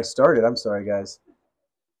know when I started. I'm sorry, guys.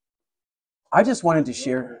 I just wanted to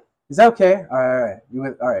share. Is that okay? All right.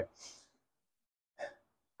 All right.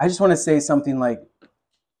 I just want to say something like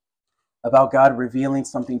about God revealing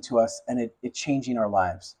something to us and it changing our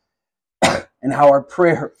lives. And how our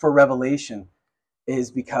prayer for revelation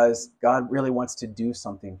is because God really wants to do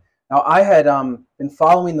something. Now, I had been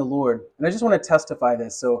following the Lord, and I just want to testify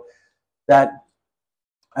this, so that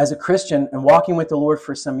as a Christian and walking with the Lord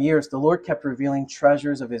for some years, the Lord kept revealing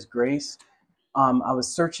treasures of His grace. I was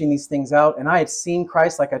searching these things out, and I had seen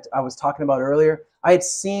Christ, like I was talking about earlier. I had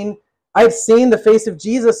seen the face of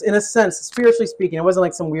Jesus in a sense, spiritually speaking. It wasn't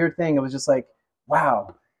like some weird thing. It was just like,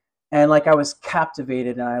 wow. And like I was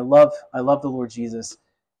captivated, and I love the Lord Jesus.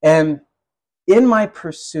 And in my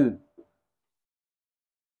pursuit,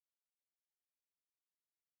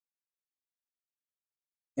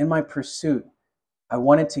 I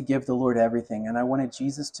wanted to give the Lord everything, and I wanted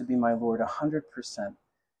Jesus to be my Lord 100%.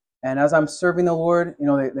 And as I'm serving the Lord,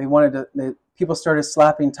 people started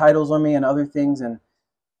slapping titles on me and other things, and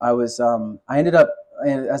I ended up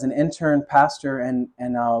as an intern pastor, and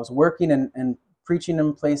I was working and preaching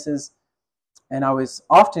in places, and I was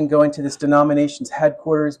often going to this denomination's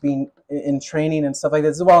headquarters, being in training and stuff like that.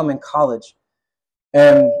 This is while I'm in college,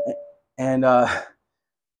 and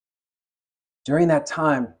during that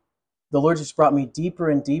time, the Lord just brought me deeper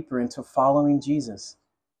and deeper into following Jesus.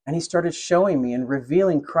 And He started showing me and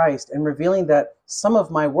revealing Christ and revealing that some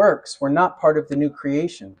of my works were not part of the new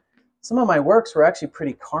creation. Some of my works were actually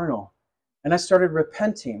pretty carnal. And I started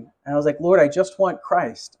repenting. And I was like, Lord, I just want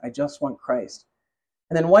Christ. I just want Christ.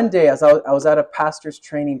 And then one day, as I was at a pastor's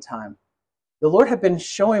training time, the Lord had been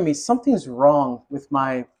showing me something's wrong with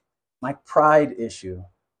my pride issue.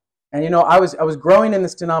 And I was growing in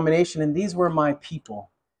this denomination, and these were my people.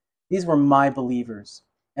 These were my believers,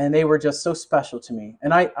 and they were just so special to me.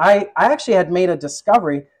 And I actually had made a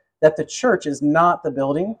discovery that the church is not the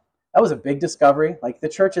building. That was a big discovery. Like, the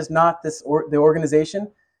church is not the organization.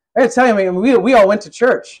 I gotta tell you, I mean, we all went to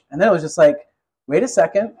church, and then it was just like, wait a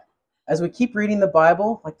second. As we keep reading the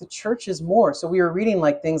Bible, like, the church is more. So we were reading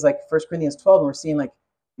like things like 1 Corinthians 12, and we're seeing like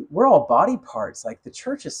we're all body parts. Like, the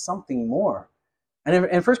church is something more. And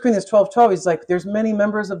in 1 Corinthians 12, he's like, there's many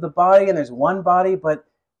members of the body, and there's one body, but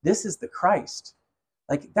this is the Christ.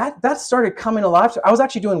 Like, that started coming alive. So I was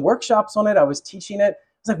actually doing workshops on it. I was teaching it.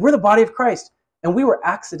 It's like, we're the body of Christ. And we were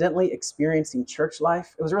accidentally experiencing church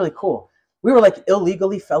life. It was really cool. We were like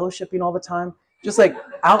illegally fellowshipping all the time. Just like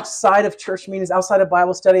outside of church meetings, outside of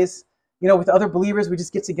Bible studies, with other believers, we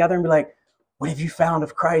just get together and be like, what have you found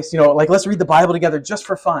of Christ? Like, let's read the Bible together just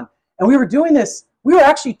for fun. And we were doing this. We were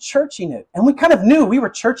actually churching it. And we kind of knew we were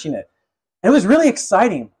churching it. And it was really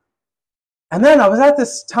exciting. And then I was at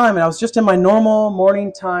this time, and I was just in my normal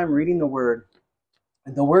morning time reading the Word.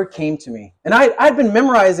 And the Word came to me. And I'd been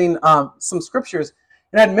memorizing some scriptures.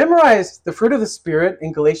 And I'd memorized the fruit of the Spirit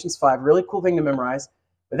in Galatians 5. Really cool thing to memorize.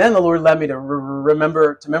 But then the Lord led me to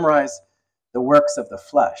remember to memorize the works of the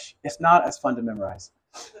flesh. It's not as fun to memorize.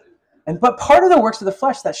 But part of the works of the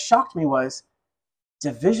flesh that shocked me was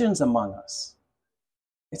divisions among us.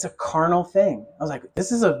 It's a carnal thing. I was like,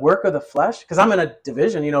 this is a work of the flesh? Because I'm in a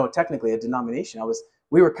division, technically a denomination.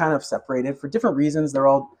 We were kind of separated for different reasons. They're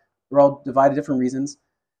all divided different reasons.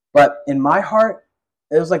 But in my heart,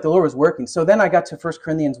 it was like the Lord was working. So then I got to 1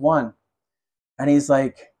 Corinthians 1, and He's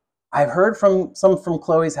like, I've heard from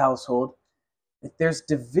Chloe's household that there's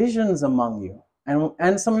divisions among you.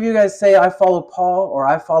 And some of you guys say, I follow Paul, or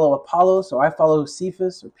I follow Apollos, or I follow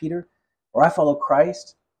Cephas, or Peter, or I follow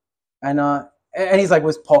Christ. And He's like,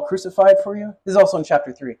 was Paul crucified for you? This is also in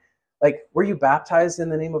chapter 3. Like, were you baptized in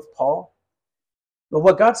the name of Paul? But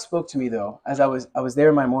what God spoke to me, though, as I was there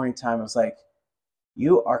in my morning time, I was like,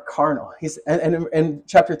 you are carnal. And in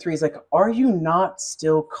chapter 3, He's like, are you not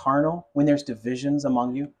still carnal when there's divisions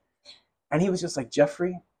among you? And He was just like,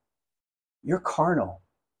 Geoffrey, you're carnal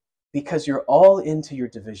because you're all into your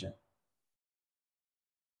division.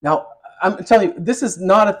 Now, I'm telling you, this is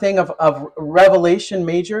not a thing of revelation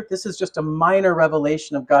major. This is just a minor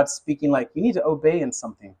revelation of God speaking like, you need to obey in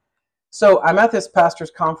something. So I'm at this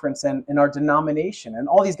pastor's conference in our denomination, and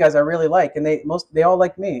all these guys I really like, and they all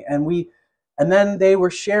like me. And then they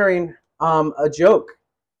were sharing a joke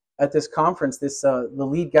at this conference. The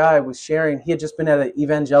lead guy was sharing, he had just been at an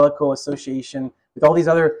evangelical association with all these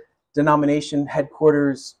other denomination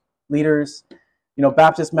headquarters, leaders,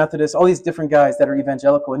 Baptist, Methodist, all these different guys that are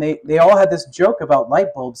evangelical. And they all had this joke about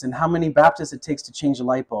light bulbs and how many Baptists it takes to change a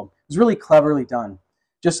light bulb. It was really cleverly done.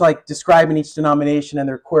 Just like describing each denomination and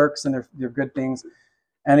their quirks and their good things.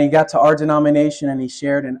 And he got to our denomination and he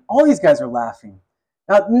shared, and all these guys are laughing.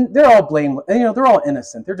 Now, they're all blameless, they're all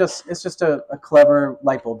innocent. It's just a clever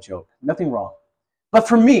light bulb joke. Nothing wrong. But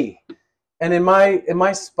for me, and in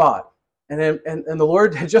my spot, and the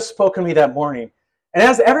Lord had just spoken to me that morning, and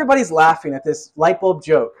as everybody's laughing at this light bulb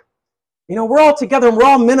joke, we're all together and we're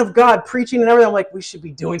all men of God preaching and everything. I'm like, we should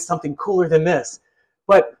be doing something cooler than this.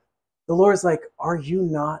 But the Lord's like, are you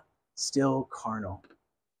not still carnal?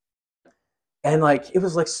 And it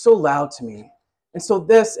was so loud to me. And so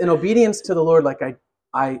this, in obedience to the Lord,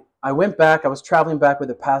 I went back, I was traveling back with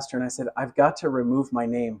the pastor, and I said, I've got to remove my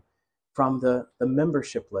name from the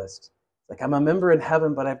membership list. I'm a member in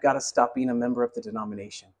heaven, but I've got to stop being a member of the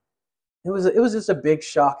denomination. It was just a big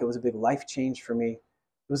shock. It was a big life change for me.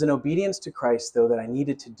 It was an obedience to Christ, though, that I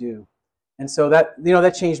needed to do. And so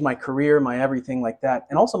that changed my career, my everything like that.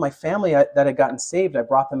 And also my family that had gotten saved, I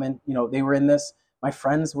brought them in, they were in this. My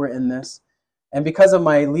friends were in this. And because of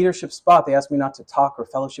my leadership spot, they asked me not to talk or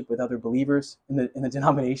fellowship with other believers in the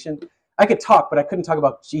denomination. I could talk, but I couldn't talk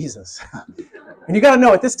about Jesus. And you got to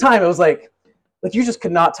know, at this time, it was like you just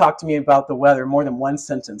could not talk to me about the weather more than one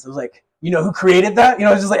sentence. It was like, who created that?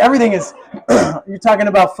 It's just everything is, you're talking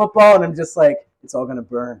about football, and I'm just like, it's all going to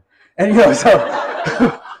burn. And,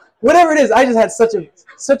 so whatever it is, I just had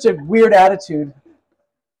such a weird attitude.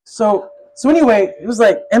 So anyway, it was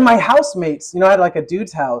and my housemates, I had a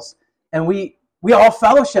dude's house, and we all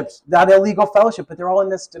fellowshipped, that illegal fellowship, but they're all in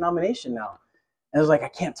this denomination now. And it was I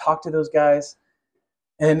can't talk to those guys.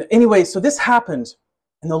 And anyway, so this happened,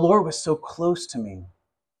 and the Lord was so close to me.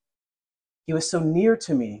 He was so near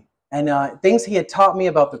to me. And things he had taught me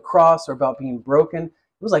about the cross or about being broken, it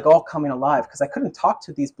was all coming alive, because I couldn't talk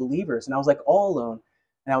to these believers, and I was all alone.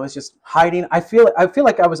 And I was just hiding. I feel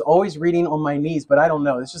like I was always reading on my knees, but I don't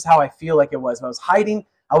know. It's just how I feel like it was. I was hiding.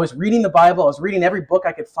 I was reading the Bible. I was reading every book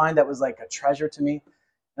I could find that was a treasure to me.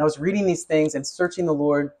 And I was reading these things and searching the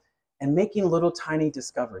Lord and making little tiny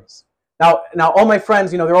discoveries. Now all my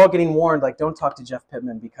friends, they're all getting warned, don't talk to Jeff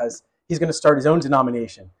Pittman because he's going to start his own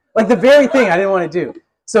denomination. The very thing I didn't want to do.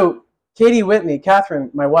 So Katie Whitney,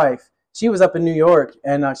 Catherine, my wife, she was up in New York,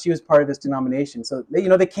 and she was part of this denomination. So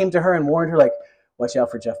they came to her and warned her, watch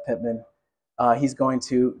out for Jeff Pittman. He's going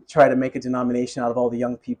to try to make a denomination out of all the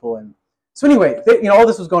young people. And so anyway, all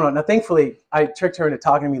this was going on. Now, thankfully, I tricked her into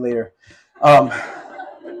talking to me later.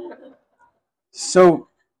 So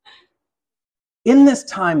in this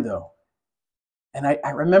time, though, and I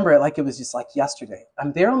remember it it was just yesterday,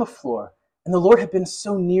 I'm there on the floor, and the Lord had been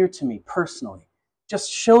so near to me personally,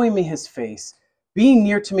 just showing me his face, being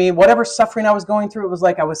near to me. Whatever suffering I was going through, it was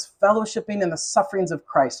I was fellowshipping in the sufferings of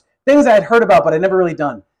Christ. Things I had heard about, but I'd never really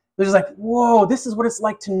done. It was just whoa, this is what it's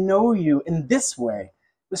like to know you in this way.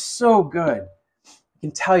 It was so good. I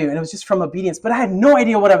can tell you. And it was just from obedience. But I had no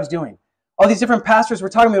idea what I was doing. All these different pastors were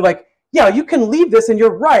talking to me yeah, you can leave this, and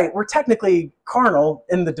you're right. We're technically carnal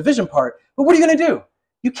in the division part. But what are you going to do?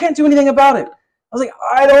 You can't do anything about it. I was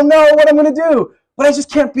I don't know what I'm going to do. But I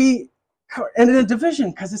just can't be in a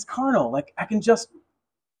division because it's carnal. I can just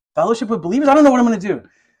fellowship with believers. I don't know what I'm going to do.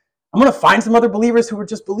 I'm going to find some other believers who are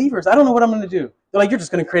just believers. I don't know what I'm going to do. They're you're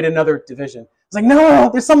just going to create another division. It's no,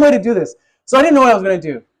 there's some way to do this. So I didn't know what I was going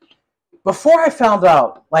to do. Before I found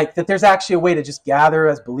out, that there's actually a way to just gather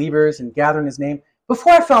as believers and gather in his name,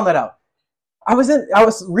 before I found that out, I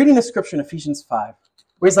was reading the scripture in Ephesians 5,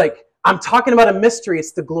 where he's I'm talking about a mystery.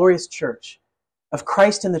 It's the glorious church of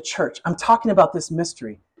Christ in the church. I'm talking about this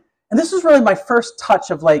mystery. And this was really my first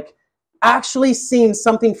touch of actually seeing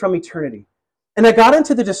something from eternity. And I got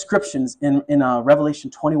into the descriptions in Revelation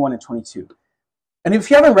 21 and 22. And if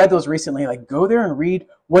you haven't read those recently, go there and read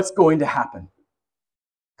what's going to happen.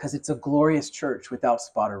 Because it's a glorious church without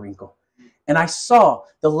spot or wrinkle. And I saw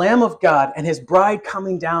the Lamb of God and his bride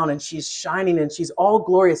coming down, and she's shining, and she's all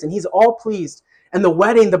glorious, and he's all pleased. And the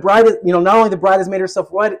wedding, the bride, not only the bride has made herself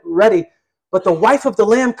ready, but the wife of the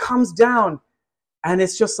Lamb comes down. And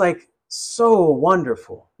it's just so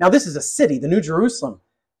wonderful. Now, this is a city, the New Jerusalem.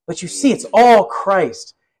 But you see, it's all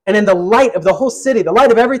Christ. And in the light of the whole city, the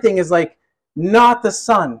light of everything is not the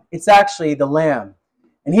sun. It's actually the Lamb.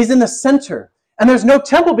 And he's in the center. And there's no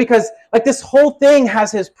temple because this whole thing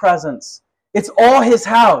has his presence. It's all his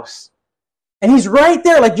house. And he's right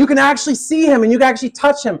there. You can actually see him and you can actually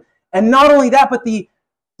touch him. And not only that, but the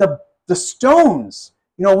stones.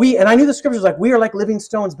 And I knew the scriptures we are like living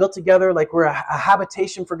stones built together, we're a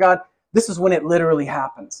habitation for God. This is when it literally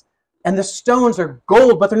happens. And the stones are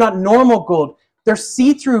gold, but they're not normal gold. They're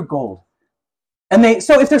see-through gold. And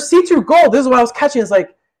so if they're see-through gold, this is what I was catching. It's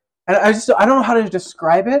like, and I don't know how to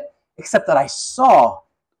describe it, except that I saw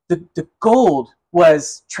the gold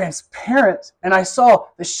was transparent, and I saw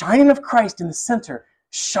the shining of Christ in the center,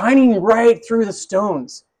 shining right through the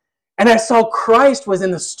stones. And I saw Christ was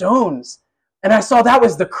in the stones, and I saw that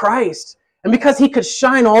was the Christ. And because he could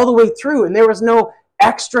shine all the way through, and there was no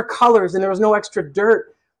extra colors, and there was no extra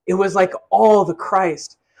dirt, it was like all the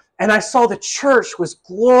Christ. And I saw the church was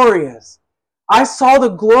glorious. I saw the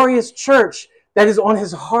glorious church that is on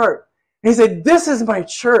his heart. And he said, this is my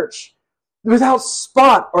church, without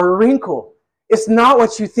spot or wrinkle. It's not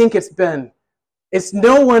what you think it's been. It's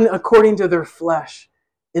no one according to their flesh.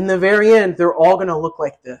 In the very end, they're all going to look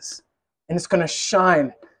like this. And it's going to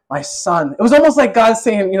shine, my son. It was almost like God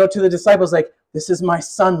saying, to the disciples, like, this is my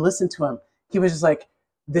son, listen to him. He was just like,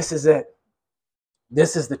 this is it.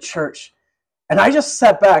 This is the church. And I just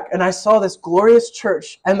sat back and I saw this glorious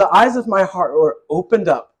church, and the eyes of my heart were opened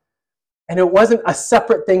up. And it wasn't a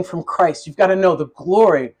separate thing from Christ. You've got to know the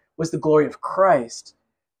glory was the glory of Christ.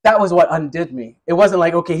 That was what undid me. It wasn't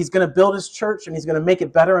like, okay, he's going to build his church and he's going to make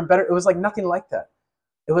it better and better. It was like nothing like that.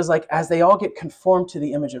 It was like as they all get conformed to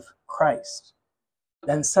the image of Christ,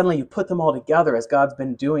 then suddenly you put them all together as God's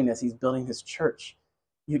been doing as he's building his church.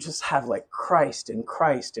 You just have like Christ and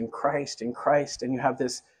Christ and Christ and Christ, and you have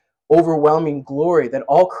this overwhelming glory that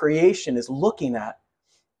all creation is looking at.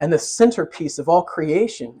 And the centerpiece of all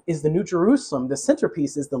creation is the New Jerusalem. The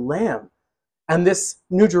centerpiece is the Lamb. And this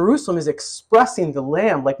New Jerusalem is expressing the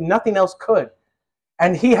Lamb like nothing else could.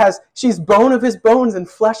 And she's bone of his bones and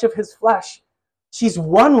flesh of his flesh. She's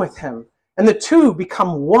one with him. And the two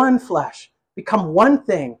become one flesh, become one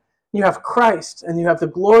thing. You have Christ and you have the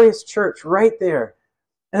glorious church right there.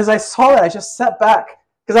 And as I saw that, I just sat back.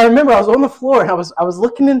 Because I remember I was on the floor and I was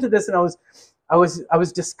looking into this, and I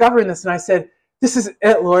was discovering this, and I said, this is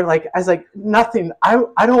it, Lord. Like, I was like, nothing. I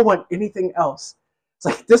don't want anything else. It's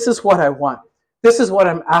like, this is what I want. This is what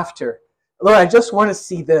I'm after. Lord, I just want to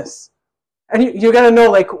see this. And you got to know,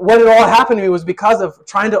 like, what it all happened to me was because of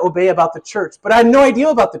trying to obey about the church. But I had no idea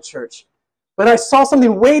about the church. But I saw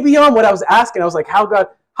something way beyond what I was asking. I was like, how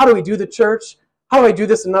do we do the church? How do I do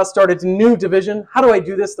this and not start a new division? How do I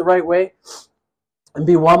do this the right way? And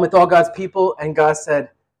be one with all God's people? And God said,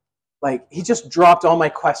 like, he just dropped all my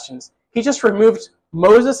questions. He just removed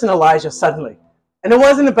Moses and Elijah suddenly. And it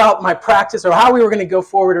wasn't about my practice or how we were going to go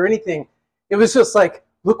forward or anything. It was just like,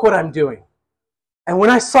 look what I'm doing. And when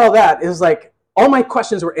I saw that, it was like all my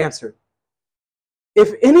questions were answered.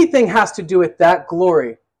 If anything has to do with that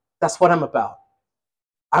glory, that's what I'm about.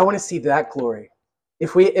 I want to see that glory.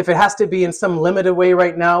 If it has to be in some limited way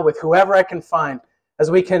right now with whoever I can find, as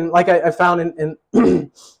we can, like I found in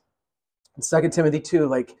 2 Timothy 2,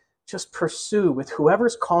 like, just pursue with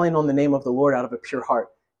whoever's calling on the name of the Lord out of a pure heart.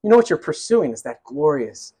 You know what you're pursuing is that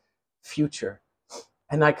glorious future.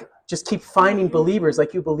 And like, just keep finding believers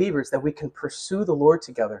like you believers that we can pursue the Lord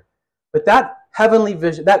together. But that heavenly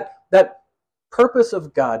vision, that purpose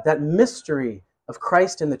of God, that mystery of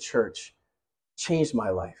Christ in the church changed my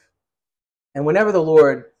life. And whenever the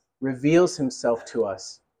Lord reveals himself to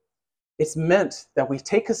us, it's meant that we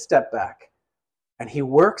take a step back and he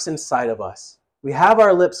works inside of us. We have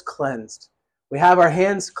our lips cleansed. We have our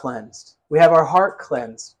hands cleansed. We have our heart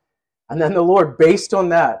cleansed. And then the Lord, based on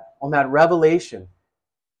that revelation,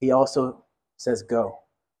 he also says, go,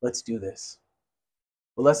 let's do this.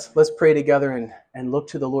 Well, let's pray together and look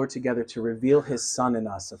to the Lord together to reveal his Son in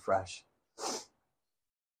us afresh.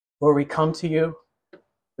 Lord, we come to you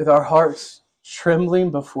with our hearts trembling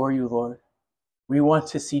before you, Lord. We want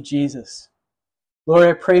to see Jesus. Lord,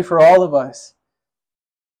 I pray for all of us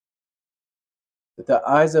that the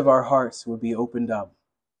eyes of our hearts would be opened up.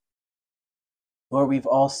 Lord, we've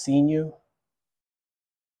all seen you,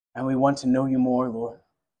 and we want to know you more, Lord.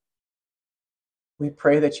 We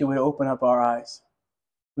pray that you would open up our eyes.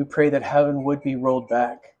 We pray that heaven would be rolled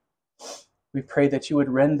back. We pray that you would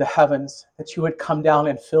rend the heavens, that you would come down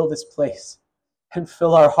and fill this place and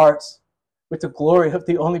fill our hearts with the glory of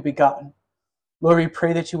the only begotten. Lord, we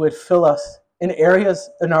pray that you would fill us in areas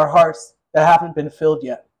in our hearts that haven't been filled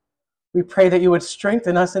yet. We pray that you would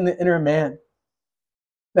strengthen us in the inner man,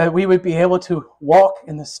 that we would be able to walk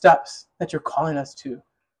in the steps that you're calling us to.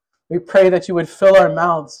 We pray that you would fill our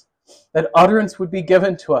mouths, that utterance would be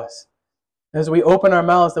given to us as we open our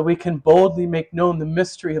mouths, that we can boldly make known the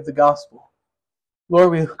mystery of the gospel.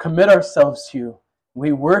 Lord, we commit ourselves to you,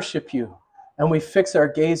 we worship you, and we fix our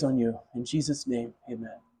gaze on you. In Jesus' name,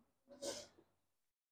 amen.